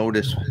didn't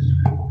notice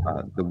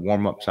the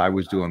warm-ups I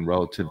was doing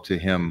relative to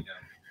him.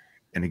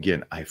 And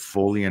again, I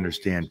fully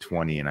understand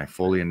 20, and I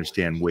fully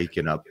understand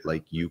waking up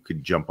like you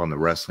could jump on the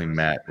wrestling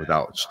mat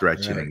without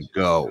stretching and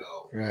go.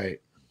 Right.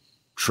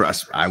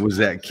 Trust me, I was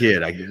that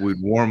kid. I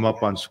would warm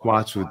up on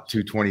squats with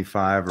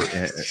 225 or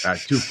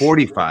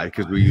 245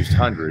 because we used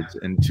hundreds,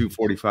 and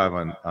 245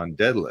 on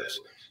deadlifts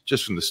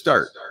just from the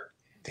start.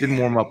 Didn't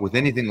warm up with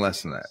anything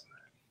less than that.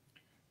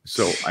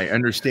 So I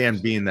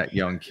understand being that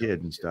young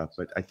kid and stuff,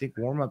 but I think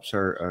warm-ups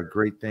are a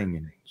great thing.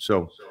 And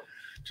so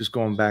just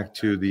going back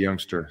to the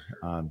youngster,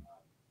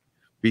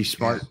 be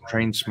smart,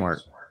 train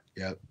smart.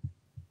 Yep.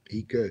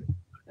 Eat good.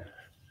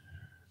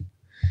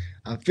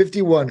 I'm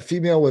 51,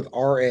 female with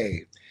RA.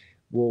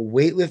 Will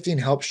weightlifting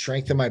help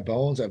strengthen my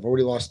bones? I've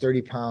already lost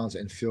 30 pounds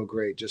and feel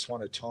great. Just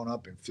want to tone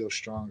up and feel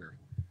stronger.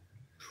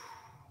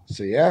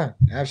 So yeah,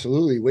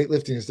 absolutely.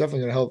 Weightlifting is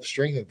definitely going to help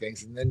strengthen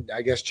things. And then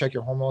I guess check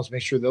your hormones,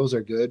 make sure those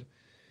are good.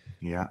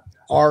 Yeah.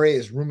 RA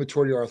is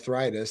rheumatoid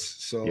arthritis.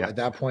 So at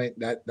that point,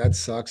 that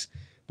sucks.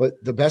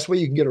 But the best way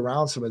you can get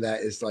around some of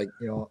that is like,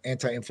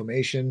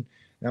 anti-inflammation.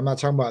 And I'm not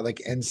talking about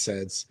like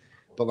NSAIDs,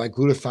 but like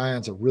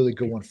glutathione's a really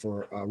good one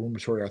for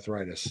rheumatoid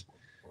arthritis.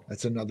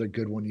 That's another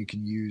good one you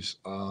can use.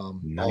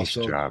 Nice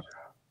job.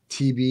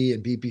 TB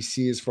and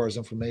BPC as far as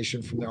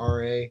inflammation from the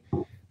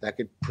RA, that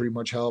could pretty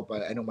much help.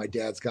 I know my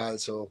dad's got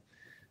it, so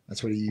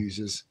that's what he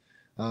uses.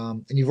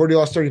 And you've already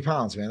lost 30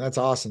 pounds, man. That's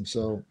awesome.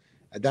 So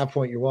at that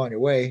point, you're well on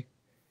your way.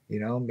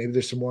 Maybe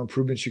there's some more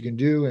improvements you can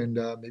do, and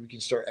maybe you can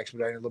start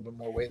expediting a little bit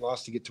more weight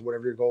loss to get to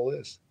whatever your goal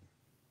is.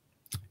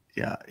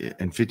 Yeah,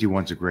 and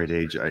 51's a great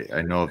age.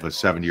 I know of a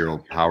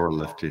 70-year-old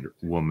powerlifted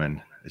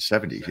woman, a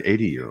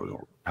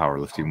 80-year-old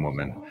powerlifting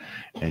woman,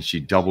 and she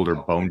doubled her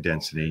bone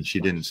density, and she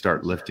didn't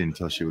start lifting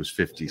until she was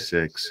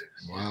 56.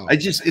 Wow.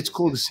 It's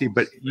cool to see,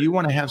 but you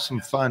want to have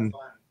some fun,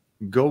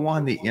 go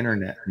on the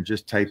internet and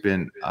just type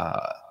in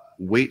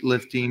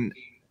weightlifting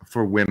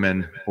for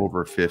women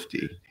over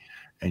 50.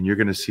 And you're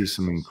going to see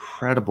some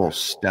incredible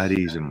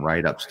studies and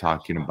write-ups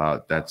talking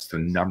about that's the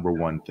number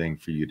one thing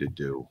for you to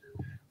do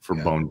for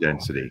bone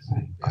density.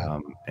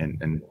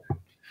 And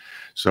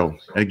so,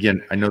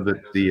 again, I know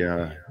that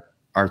the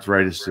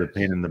arthritis is a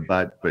pain in the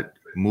butt, but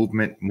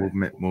movement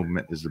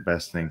is the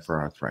best thing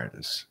for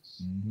arthritis.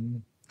 Mm-hmm.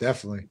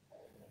 Definitely.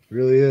 It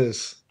really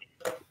is.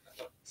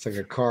 It's like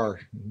a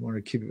car. You want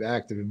to keep it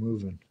active and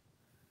moving.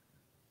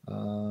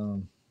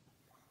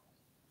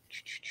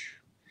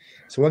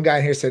 So one guy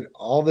in here said,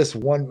 all this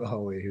one. Oh,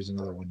 wait, here's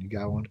another one. You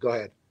got one? Go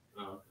ahead.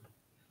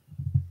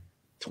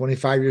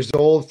 25 years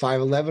old,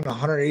 5'11",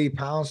 180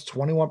 pounds,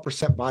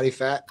 21% body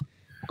fat.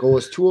 Goal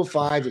is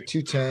 205 to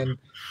 210,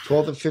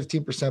 12 to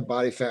 15%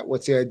 body fat.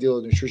 What's the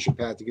ideal nutrition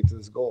path to get to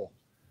this goal?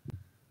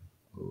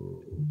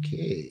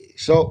 Okay.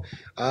 So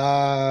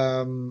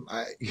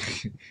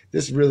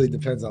this really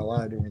depends on a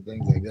lot of different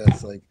things, I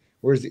guess. Like,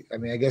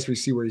 I guess we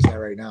see where he's at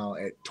right now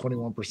at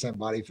 21%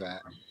 body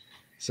fat.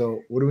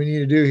 So what do we need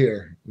to do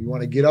here? We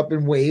want to get up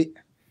in weight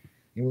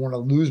and we want to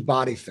lose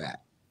body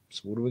fat.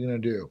 So what are we going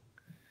to do?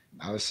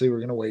 Obviously, we're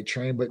going to weight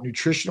train, but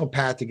nutritional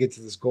path to get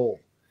to this goal.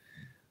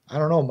 I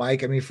don't know, Mike.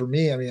 For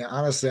me,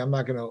 honestly, I'm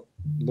not going to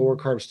lower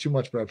carbs too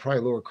much, but I'd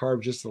probably lower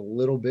carbs just a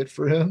little bit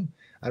for him.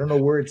 I don't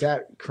know where it's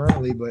at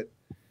currently, but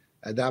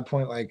at that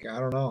point, like,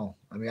 I don't know.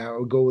 I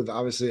would go with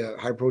obviously a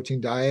high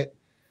protein diet,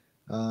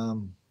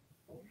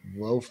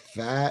 low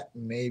fat,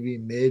 maybe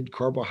mid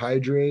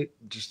carbohydrate.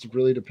 Just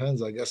really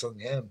depends, I guess, on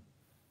him.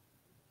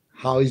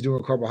 how he's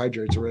doing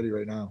carbohydrates already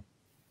right now.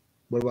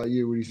 What about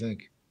you? What do you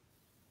think?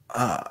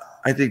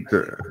 I think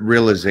the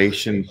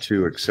realization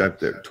to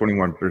accept that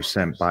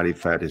 21% body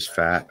fat is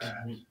fat,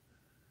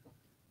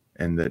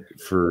 and that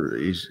for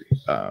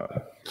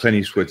Clint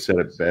Eastwood said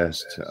it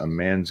best: a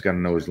man's got to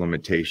know his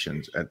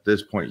limitations. At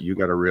this point, you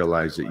got to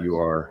realize that you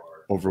are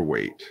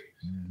overweight,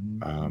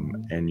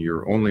 and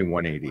you're only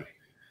 180.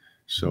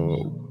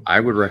 So I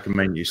would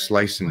recommend you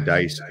slice and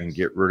dice and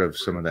get rid of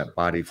some of that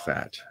body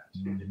fat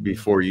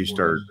before you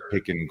start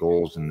picking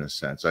goals in this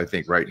sense. I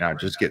think right now,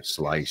 just get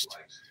sliced.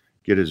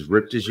 Get as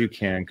ripped as you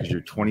can because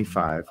you're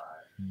 25.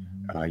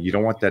 You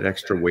don't want that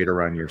extra weight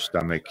around your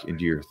stomach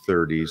into your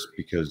 30s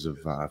because of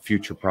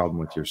future problem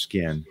with your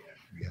skin.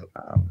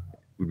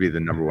 Would be the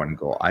number one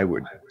goal. I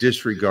would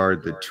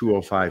disregard the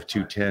 205,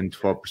 210,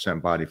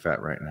 12% body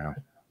fat right now.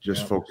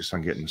 Just focus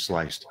on getting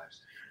sliced.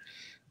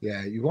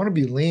 Yeah, you want to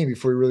be lean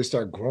before you really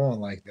start growing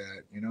like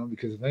that, you know,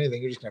 because if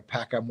anything, you're just going to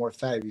pack on more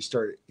fat if you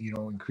start, you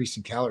know,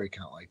 increasing calorie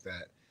count like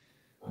that.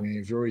 I mean,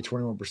 if you're already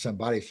 21%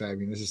 body fat, I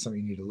mean, this is something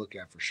you need to look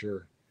at for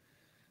sure.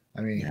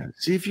 I mean,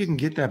 see if you can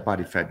get that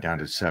body fat down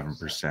to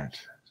 7%.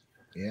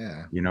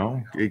 Yeah. You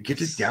know,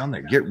 get it down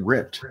there, get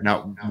ripped.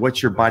 Now,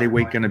 what's your body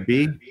weight going to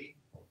be?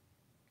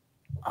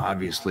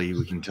 Obviously,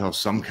 we can tell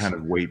some kind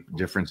of weight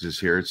differences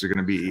here. It's going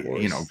to be,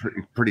 you know,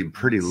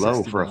 pretty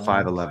low for a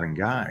 5'11"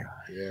 guy.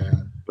 Yeah.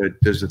 But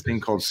there's a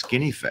thing called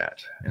skinny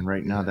fat, and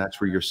right now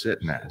that's where you're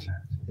sitting at.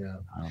 Yeah.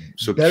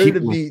 So better to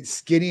be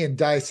skinny and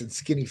dice than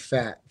skinny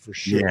fat for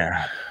sure.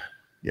 Yeah.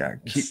 Yeah.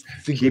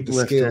 Keep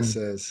the scale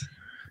says.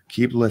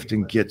 Keep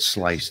lifting, get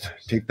sliced.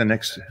 Take the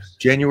next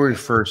January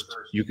 1st,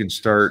 you can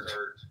start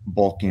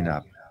bulking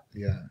up.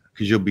 Yeah.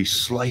 Because you'll be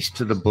sliced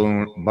to the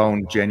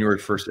bone January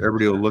 1st.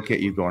 Everybody will look at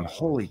you going,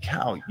 holy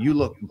cow, you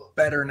look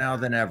better now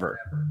than ever.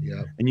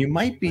 Yeah. And you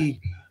might be,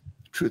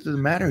 truth of the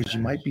matter is, you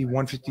might be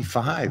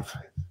 155,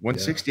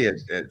 160 at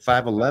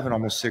 5'11",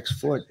 almost 6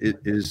 foot. It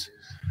is,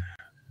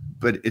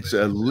 but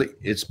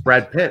it's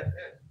Brad Pitt.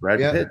 Brad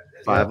Pitt,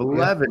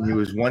 5'11". He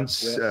was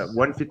once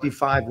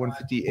 155,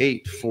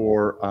 158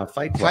 for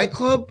Fight Club. Fight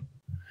Club?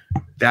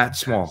 That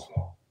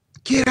small.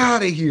 Get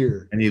out of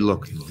here. And he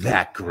looked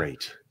that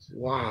great.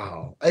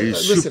 Wow.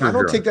 Listen, I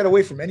don't take that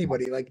away from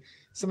anybody. Like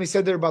somebody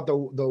said there about the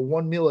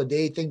 1 meal a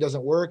day thing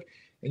doesn't work.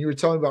 And you were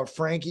telling me about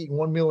Frank eating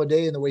 1 meal a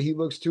day and the way he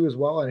looks too as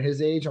well at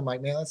his age. I'm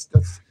like, man,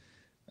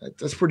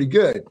 that's pretty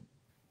good.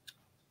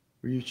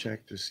 Will you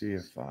check to see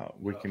if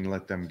we can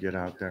let them get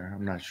out there?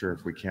 I'm not sure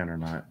if we can or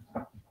not.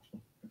 I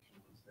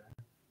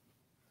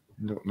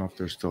don't know if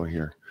they're still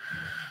here.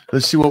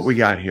 Let's see what we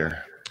got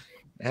here.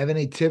 Have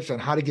any tips on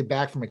how to get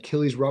back from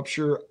Achilles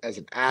rupture as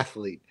an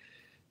athlete?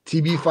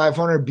 TB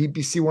 500,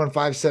 BPC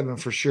 157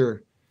 for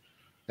sure.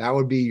 That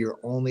would be your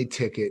only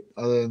ticket.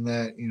 Other than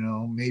that, you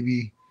know,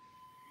 maybe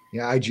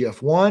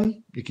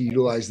IGF-1. You can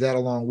utilize that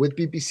along with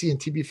BPC and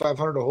TB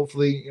 500 to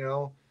hopefully, you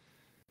know,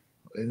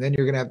 and then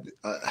you're going to have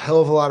a hell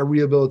of a lot of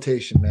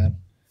rehabilitation, man.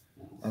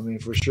 I mean,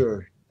 for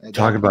sure.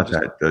 Talk about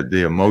that,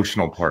 the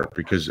emotional part,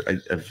 because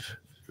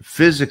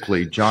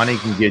physically, Johnny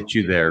can get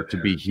you there to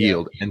be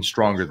healed and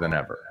stronger than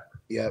ever.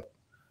 Yep.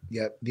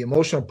 The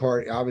emotional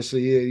part,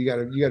 obviously, you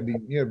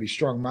gotta be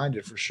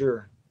strong-minded for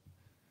sure.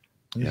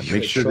 Yeah,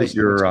 make sure that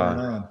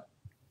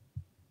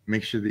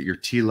your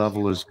T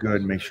level is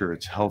good. Make sure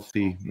it's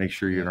healthy. Make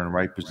sure you're in the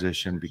right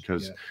position,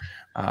 because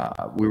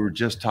we were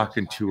just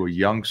talking to a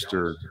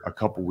youngster a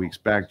couple weeks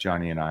back,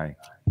 Johnny and I,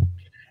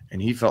 and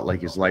he felt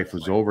like his life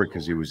was over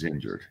because he was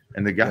injured,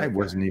 and the guy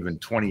wasn't even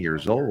 20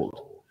 years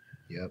old.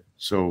 Yep.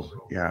 So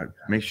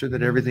make sure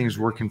that everything's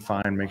working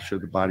fine. Make sure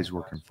the body's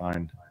working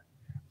fine.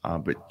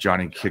 But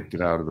Johnny kicked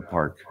it out of the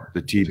park.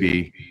 The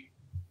TB,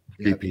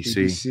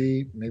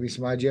 BPC, maybe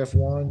some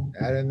IGF-1,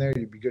 add in there,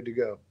 you'd be good to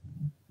go.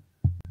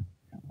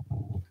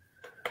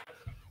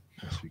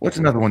 What's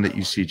another one that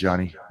you see,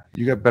 Johnny?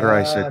 You got better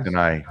eyesight than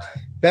I.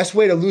 Best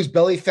way to lose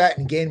belly fat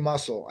and gain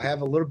muscle. I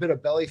have a little bit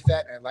of belly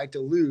fat and I'd like to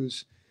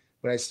lose,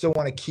 but I still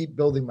want to keep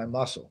building my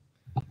muscle.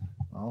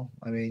 Well,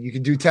 I mean, you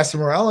can do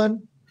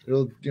testosterone.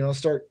 It'll, you know,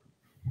 start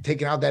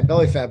taking out that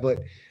belly fat,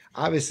 but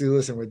obviously,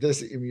 listen, with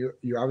this,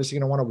 you're obviously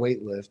going to want to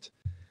weight lift,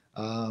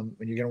 and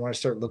you're going to want to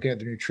start looking at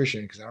the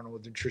nutrition, because I don't know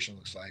what the nutrition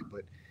looks like,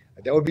 but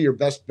that would be your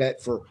best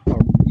bet for a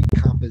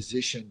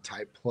recomposition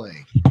type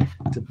play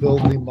to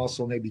build lean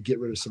muscle, maybe get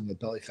rid of some of the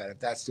belly fat if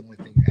that's the only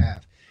thing you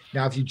have.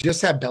 Now, if you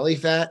just have belly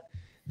fat,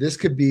 this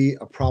could be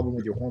a problem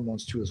with your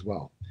hormones too as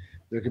well.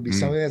 There could be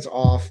something that's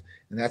off,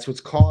 and that's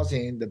what's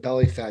causing the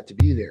belly fat to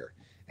be there.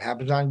 It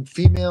happens on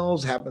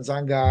females, happens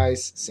on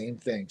guys, same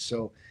thing.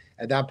 So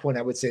at that point,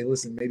 I would say,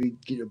 listen, maybe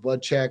get your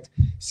blood checked,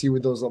 see where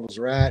those levels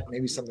are at.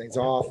 Maybe something's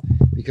off,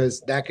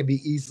 because that could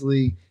be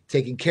easily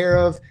taken care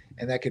of,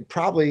 and that could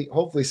probably,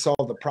 hopefully,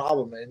 solve the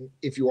problem. And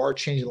if you are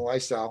changing the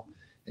lifestyle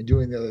and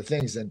doing the other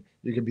things, then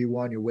you can be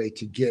on your way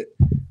to get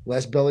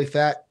less belly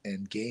fat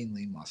and gain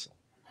lean muscle.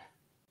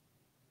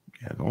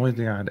 Yeah, the only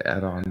thing I'd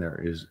add on there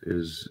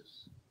is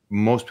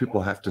most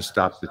people have to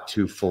stop the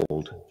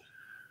twofold.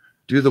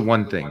 Do the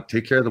one thing,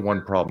 take care of the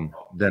one problem,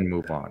 then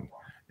move on.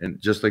 And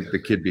just like the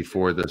kid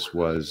before this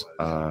was,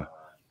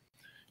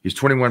 He's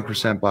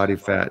 21% body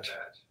fat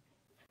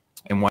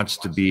and wants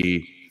to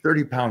be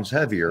 30 pounds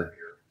heavier,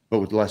 but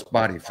with less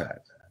body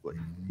fat.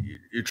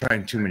 You're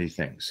trying too many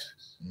things.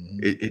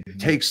 It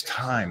takes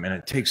time, and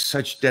it takes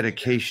such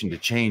dedication to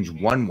change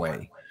one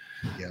way.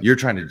 You're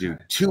trying to do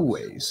two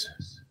ways.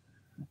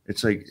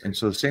 It's like, and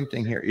so the same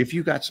thing here. If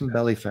you got some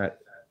belly fat,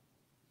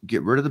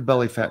 get rid of the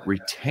belly fat,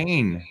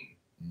 retain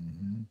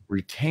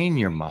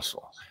your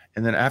muscle.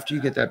 And then after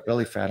you get that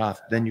belly fat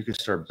off, then you can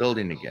start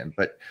building again.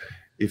 But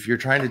if you're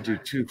trying to do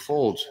two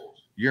folds,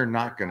 you're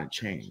not going to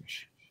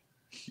change.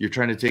 You're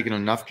trying to take in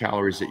enough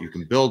calories that you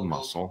can build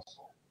muscle,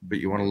 but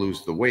you want to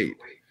lose the weight.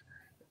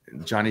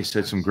 Johnny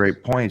said some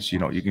great points. You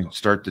know, you can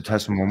start the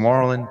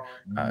testosterone,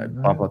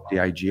 bump up the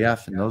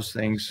IGF and those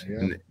things,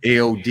 and the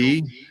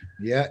AOD.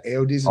 Yeah,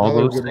 AOD is all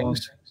those good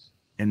things. one.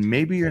 And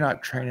maybe you're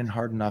not training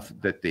hard enough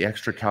that the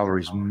extra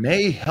calories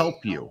may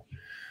help you.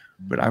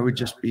 But I would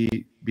just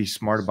be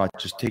smart about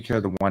just take care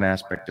of the one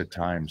aspect at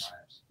times,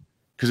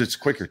 because it's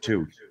quicker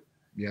too.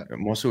 Yeah.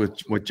 Mostly with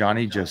what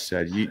Johnny just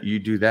said, you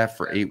do that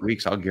for 8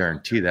 weeks, I'll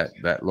guarantee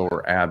that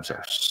lower abs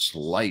are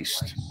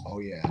sliced. Oh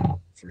yeah,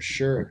 for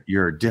sure.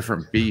 You're a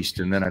different beast.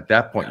 And then at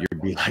that point,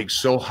 you'd be like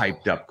so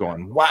hyped up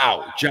going,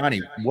 wow,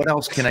 Johnny, what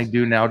else can I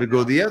do now to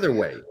go the other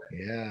way?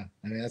 Yeah.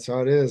 I mean, that's how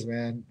it is,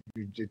 man.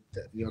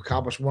 You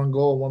accomplish one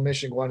goal, one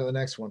mission, go on to the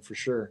next one for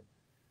sure.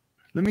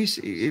 Let me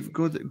see if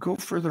go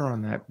further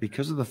on that,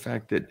 because of the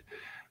fact that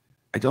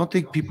I don't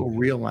think people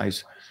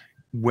realize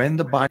when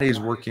the body is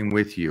working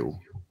with you,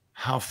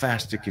 how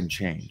fast it can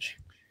change.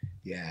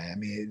 Yeah, I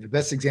mean, the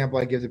best example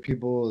I give to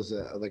people is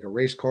like a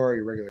race car or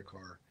your regular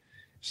car.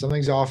 If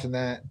something's off in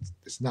that,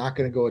 it's not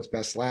going to go its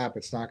best lap.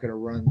 It's not going to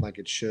run like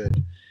it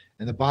should.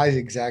 And the body's the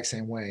exact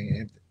same way.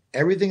 And if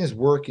everything is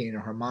working in a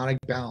harmonic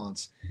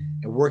balance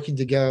and working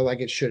together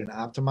like it should and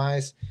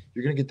optimized,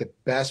 you're going to get the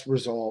best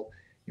result.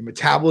 Your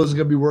metabolism is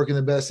going to be working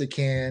the best it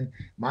can.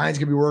 Mind's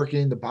going to be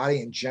working. The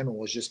body in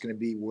general is just going to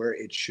be where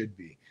it should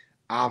be,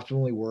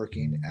 optimally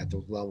working at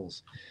those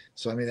levels.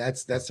 So, I mean,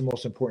 that's the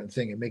most important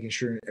thing, and making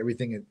sure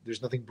everything,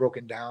 there's nothing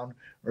broken down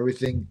or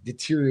everything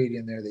deteriorating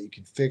in there that you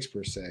can fix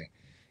per se.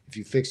 If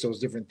you fix those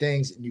different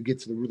things and you get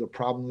to the root of the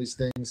problem of these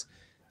things,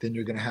 then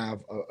you're going to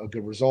have a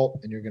good result,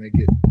 and you're going to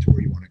get to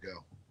where you want to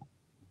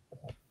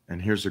go.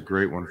 And here's a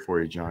great one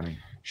for you, Johnny.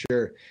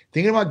 Sure.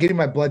 Thinking about getting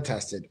my blood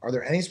tested, are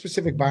there any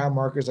specific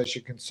biomarkers I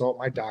should consult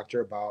my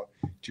doctor about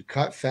to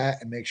cut fat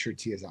and make sure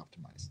T is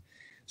optimized?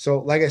 So,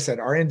 like I said,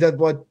 our in-depth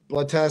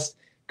blood test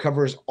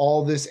covers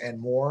all this and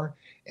more.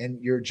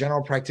 And your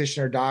general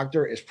practitioner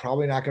doctor is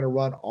probably not going to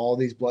run all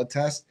these blood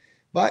tests.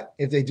 But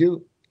if they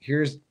do,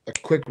 here's a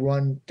quick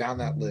run down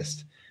that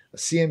list. A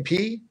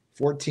CMP,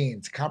 14.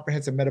 It's a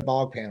comprehensive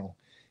metabolic panel.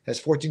 It has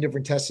 14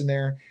 different tests in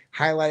there,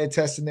 highlighted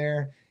tests in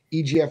there,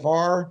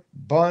 EGFR,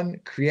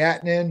 BUN,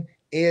 creatinine,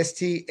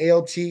 AST,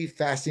 ALT,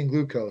 fasting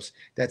glucose.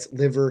 That's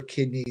liver,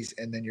 kidneys,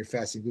 and then your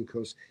fasting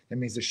glucose. That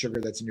means the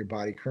sugar that's in your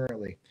body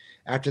currently.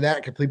 After that,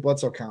 a complete blood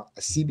cell count,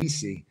 a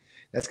CBC.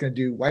 That's going to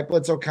do white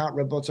blood cell count,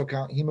 red blood cell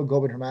count,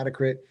 hemoglobin,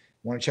 hematocrit. You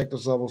want to check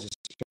those levels,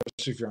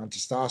 especially if you're on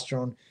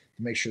testosterone,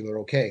 to make sure they're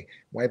okay.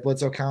 White blood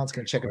cell count is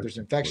going to check if there's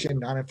infection,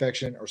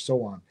 non-infection, or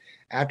so on.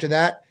 After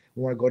that,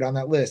 we want to go down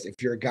that list.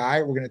 If you're a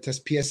guy, we're going to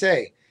test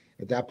PSA.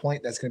 At that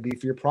point, that's going to be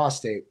for your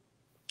prostate.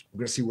 We're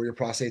going to see where your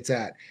prostate's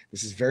at.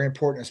 This is very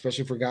important,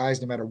 especially for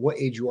guys, no matter what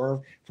age you are,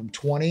 from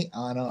 20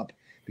 on up,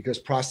 because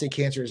prostate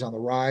cancer is on the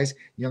rise.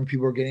 Young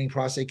people are getting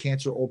prostate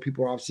cancer. Old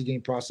people are obviously getting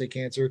prostate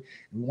cancer.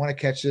 And we want to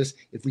catch this,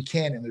 if we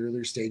can, in the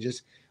earlier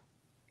stages,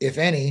 if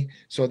any.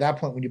 So at that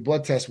point, when you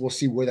blood test, we'll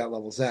see where that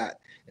level's at.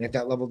 And if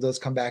that level does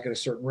come back at a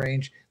certain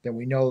range, then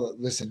we know that,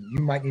 listen,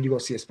 you might need to go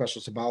see a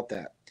specialist about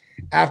that.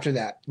 After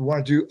that, we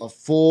want to do a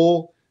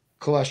full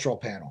cholesterol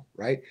panel,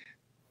 right?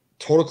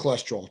 Total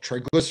cholesterol,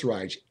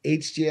 triglycerides,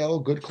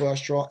 HDL, good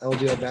cholesterol,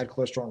 LDL, bad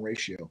cholesterol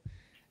ratio.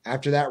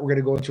 After that, we're going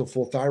to go into a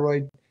full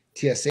thyroid,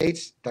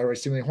 TSH, thyroid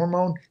stimulating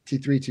hormone,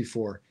 T3,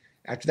 T4.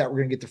 After that, we're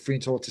going to get the free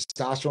and total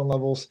testosterone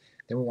levels.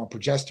 Then we want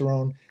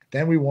progesterone.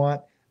 Then we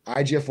want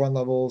IGF-1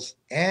 levels,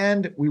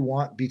 and we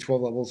want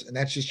B12 levels. And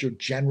that's just your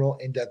general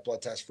in-depth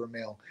blood test for a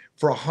male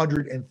for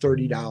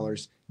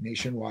 $130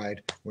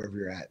 nationwide, wherever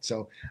you're at.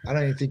 So I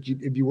don't even think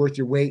it'd be worth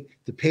your wait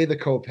to pay the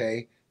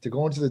copay, to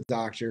go into the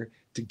doctor,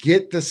 to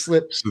get the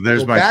slip, so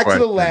there's go my back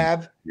question. to the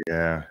lab,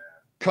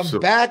 come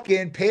back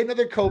in, pay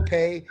another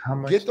copay,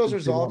 get those do you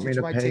results, want me which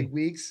to might pay take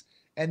weeks,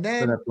 and for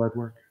then that blood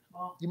work?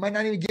 you might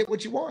not even get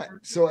what you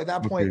want. So at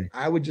that point, Okay.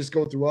 I would just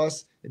go through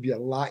us. It'd be a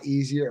lot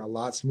easier, a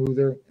lot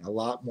smoother, and a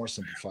lot more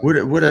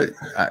simplified.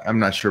 I'm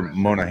not sure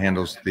Mona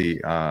handles the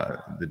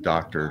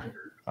doctor.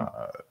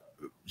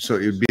 So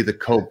it would be the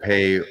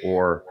copay,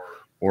 or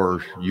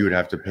you would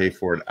have to pay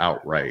for it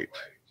outright.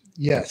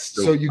 Yes.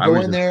 So you go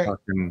in there.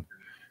 Talking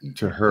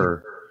to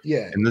her.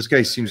 Yeah. And this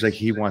guy seems like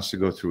he wants to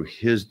go through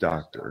his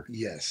doctor.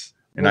 Yes.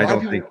 And I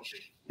don't think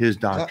his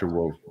doctor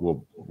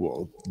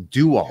will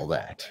do all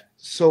that.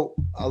 So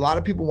a lot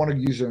of people want to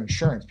use their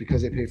insurance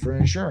because they pay for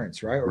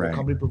insurance, right? Or Right. the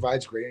company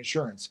provides great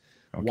insurance.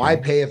 Okay. Why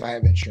pay if I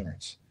have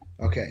insurance?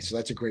 Okay, so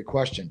that's a great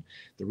question.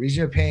 The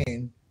reason you're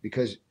paying,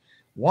 because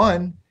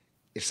one,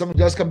 If someone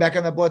does come back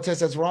on that blood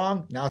test that's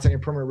wrong, now it's on your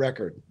permanent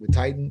record. With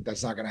Titan,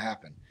 that's not going to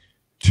happen.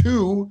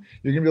 2,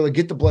 you're going to be able to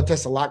get the blood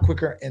test a lot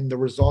quicker and the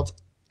results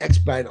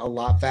expedite a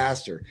lot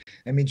faster.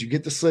 That means you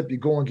get the slip, you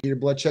go and get your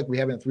blood checked. We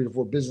have it in 3 to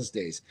 4 business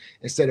days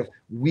instead of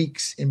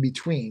weeks in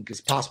between,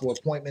 because possible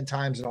appointment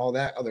times and all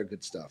that other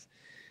good stuff.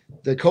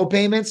 The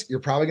co-payments, you're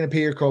probably going to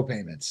pay your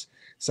co-payments.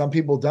 Some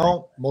people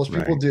don't. Most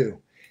people do.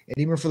 And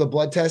even for the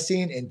blood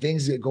testing and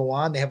things that go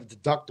on, they have a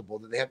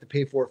deductible that they have to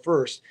pay for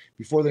first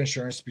before the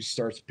insurance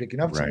starts picking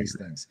up some of these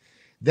things.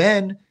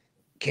 Then,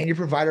 can your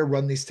provider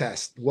run these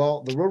tests?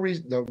 Well, the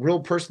real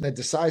person that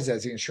decides that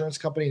is the insurance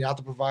company, not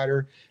the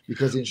provider,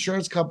 because the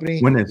insurance company.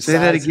 Say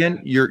that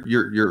again.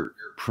 Your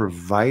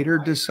provider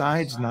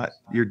decides, not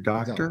your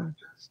doctor.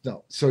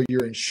 No. So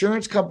your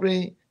insurance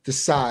company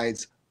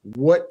decides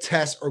what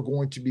tests are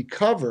going to be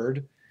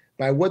covered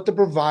by what the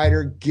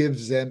provider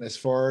gives them as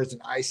far as an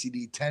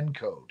ICD-10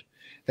 code.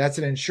 That's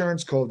an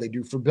insurance code they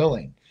do for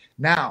billing.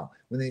 Now,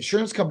 when the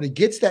insurance company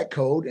gets that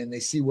code and they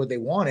see what they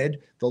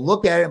wanted, they'll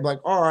look at it and be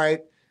like, all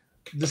right,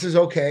 this is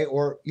okay.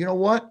 Or, you know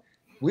what?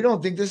 We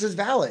don't think this is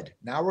valid.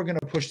 Now we're going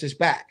to push this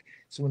back.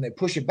 So when they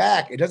push it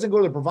back, it doesn't go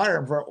to the provider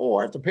and for, oh,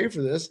 I have to pay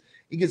for this.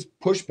 It gets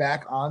pushed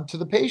back onto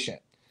the patient.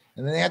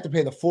 And then they have to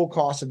pay the full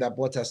cost of that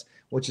blood test,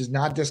 which is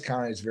not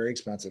discounted. It's very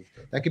expensive.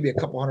 That could be a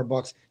couple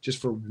 $100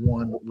 just for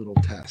one little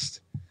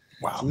test.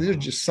 Wow. So these are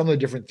just some of the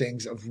different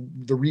things of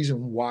the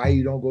reason why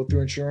you don't go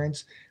through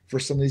insurance for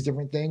some of these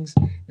different things.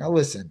 Now,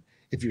 listen,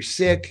 if you're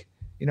sick,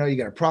 you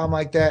got a problem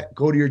like that,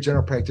 go to your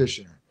general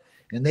practitioner.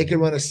 And they can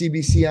run a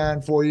CBC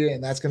on for you,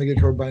 and that's going to get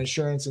covered by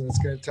insurance, and it's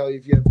going to tell you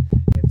if you have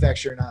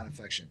infection or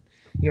non-infection.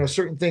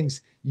 Certain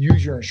things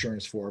use your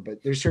insurance for,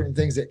 but there's certain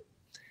things that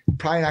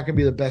probably not going to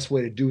be the best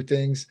way to do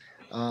things.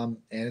 And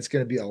it's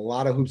going to be a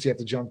lot of hoops you have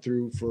to jump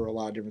through for a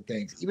lot of different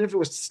things. Even if it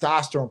was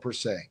testosterone per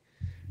se,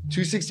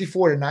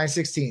 264 to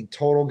 916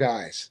 total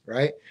guys,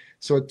 right?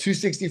 So at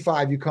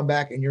 265, you come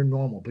back and you're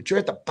normal, but you're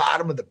at the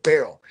bottom of the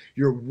barrel.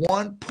 You're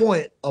 1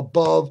 point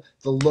above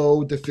the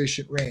low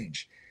deficient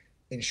range.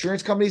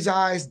 Insurance company's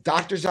eyes,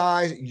 doctor's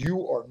eyes,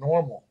 you are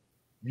normal.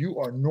 You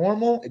are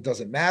normal. It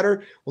doesn't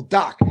matter. Well,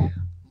 doc,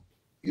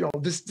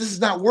 this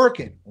is not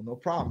working. Well, no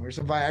problem. Here's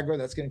some Viagra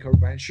that's getting covered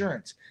by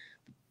insurance.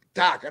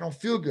 Doc, I don't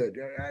feel good.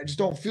 I just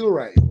don't feel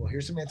right. Well,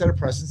 here's some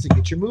antidepressants to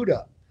get your mood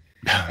up.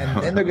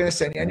 And then they're going to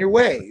send you on your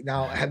way.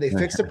 Now, have they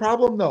fixed the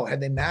problem? No.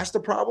 Have they masked the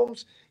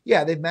problems?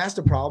 Yeah, they've masked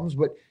the problems,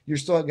 but you're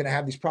still going to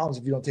have these problems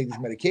if you don't take these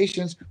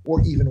medications,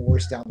 or even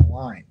worse down the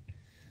line.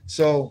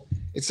 So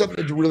it's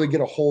something to really get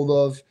a hold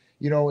of.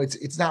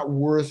 It's not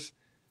worth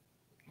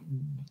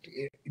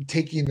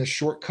taking the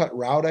shortcut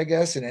route, I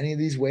guess, in any of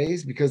these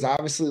ways, because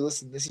obviously,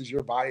 listen, this is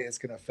your body that's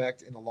going to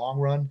affect in the long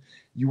run.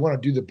 You want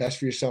to do the best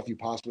for yourself you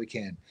possibly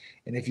can.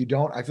 And if you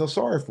don't, I feel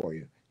sorry for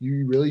you.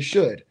 You really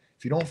should.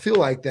 If you don't feel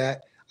like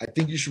that, I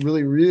think you should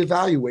really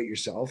reevaluate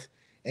yourself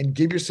and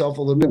give yourself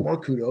a little bit more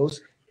kudos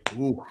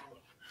to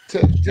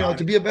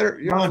be a better,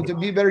 to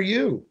be a better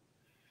you.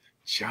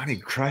 Johnny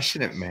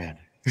crushing it, man.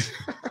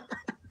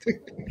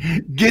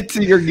 Get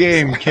to your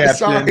game, Captain.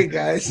 Sorry,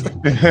 guys.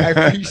 I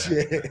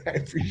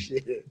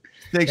appreciate it.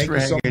 Thanks for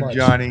hanging,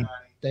 Johnny.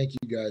 Thank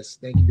you, guys.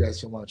 Thank you guys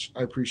so much.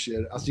 I appreciate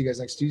it. I'll see you guys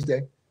next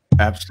Tuesday.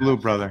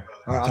 Absolute, brother.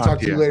 All right, I'll talk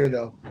to you later,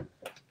 though.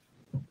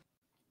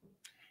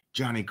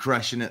 Johnny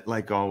crushing it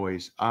like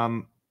always.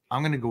 I'm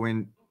going to go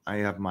in. I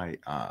have my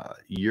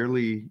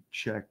yearly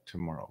check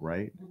tomorrow,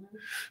 right?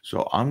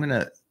 So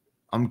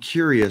I'm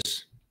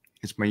curious.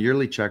 It's my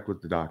yearly check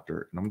with the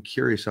doctor, and I'm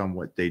curious on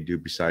what they do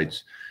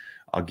besides.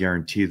 I'll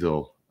guarantee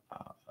they'll,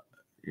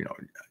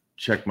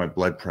 check my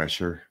blood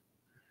pressure,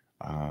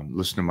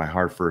 listen to my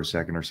heart for a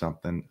second or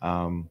something.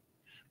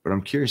 But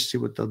I'm curious to see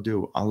what they'll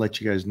do. I'll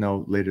let you guys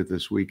know later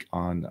this week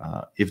on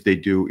if they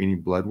do any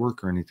blood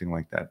work or anything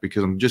like that,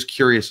 because I'm just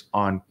curious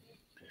on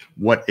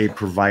what a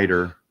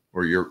provider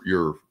or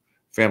your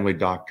family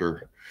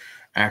doctor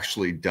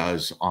actually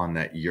does on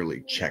that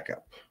yearly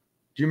checkup.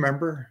 Do you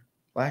remember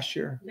last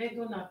year? They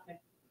do nothing.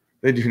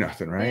 They do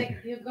nothing, right?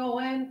 You go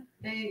in.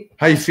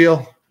 How you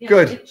feel?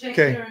 Good. They check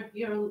Okay.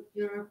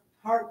 Your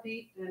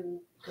heartbeat and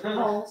the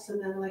pulse,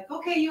 and then like,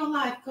 okay, you're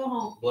alive. Go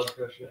home. Blood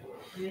pressure.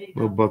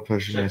 Little blood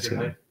pressure. Nice.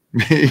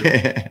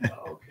 Yeah.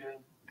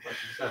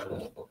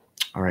 Okay.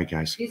 All right,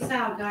 guys. Peace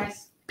out,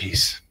 guys.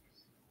 Peace.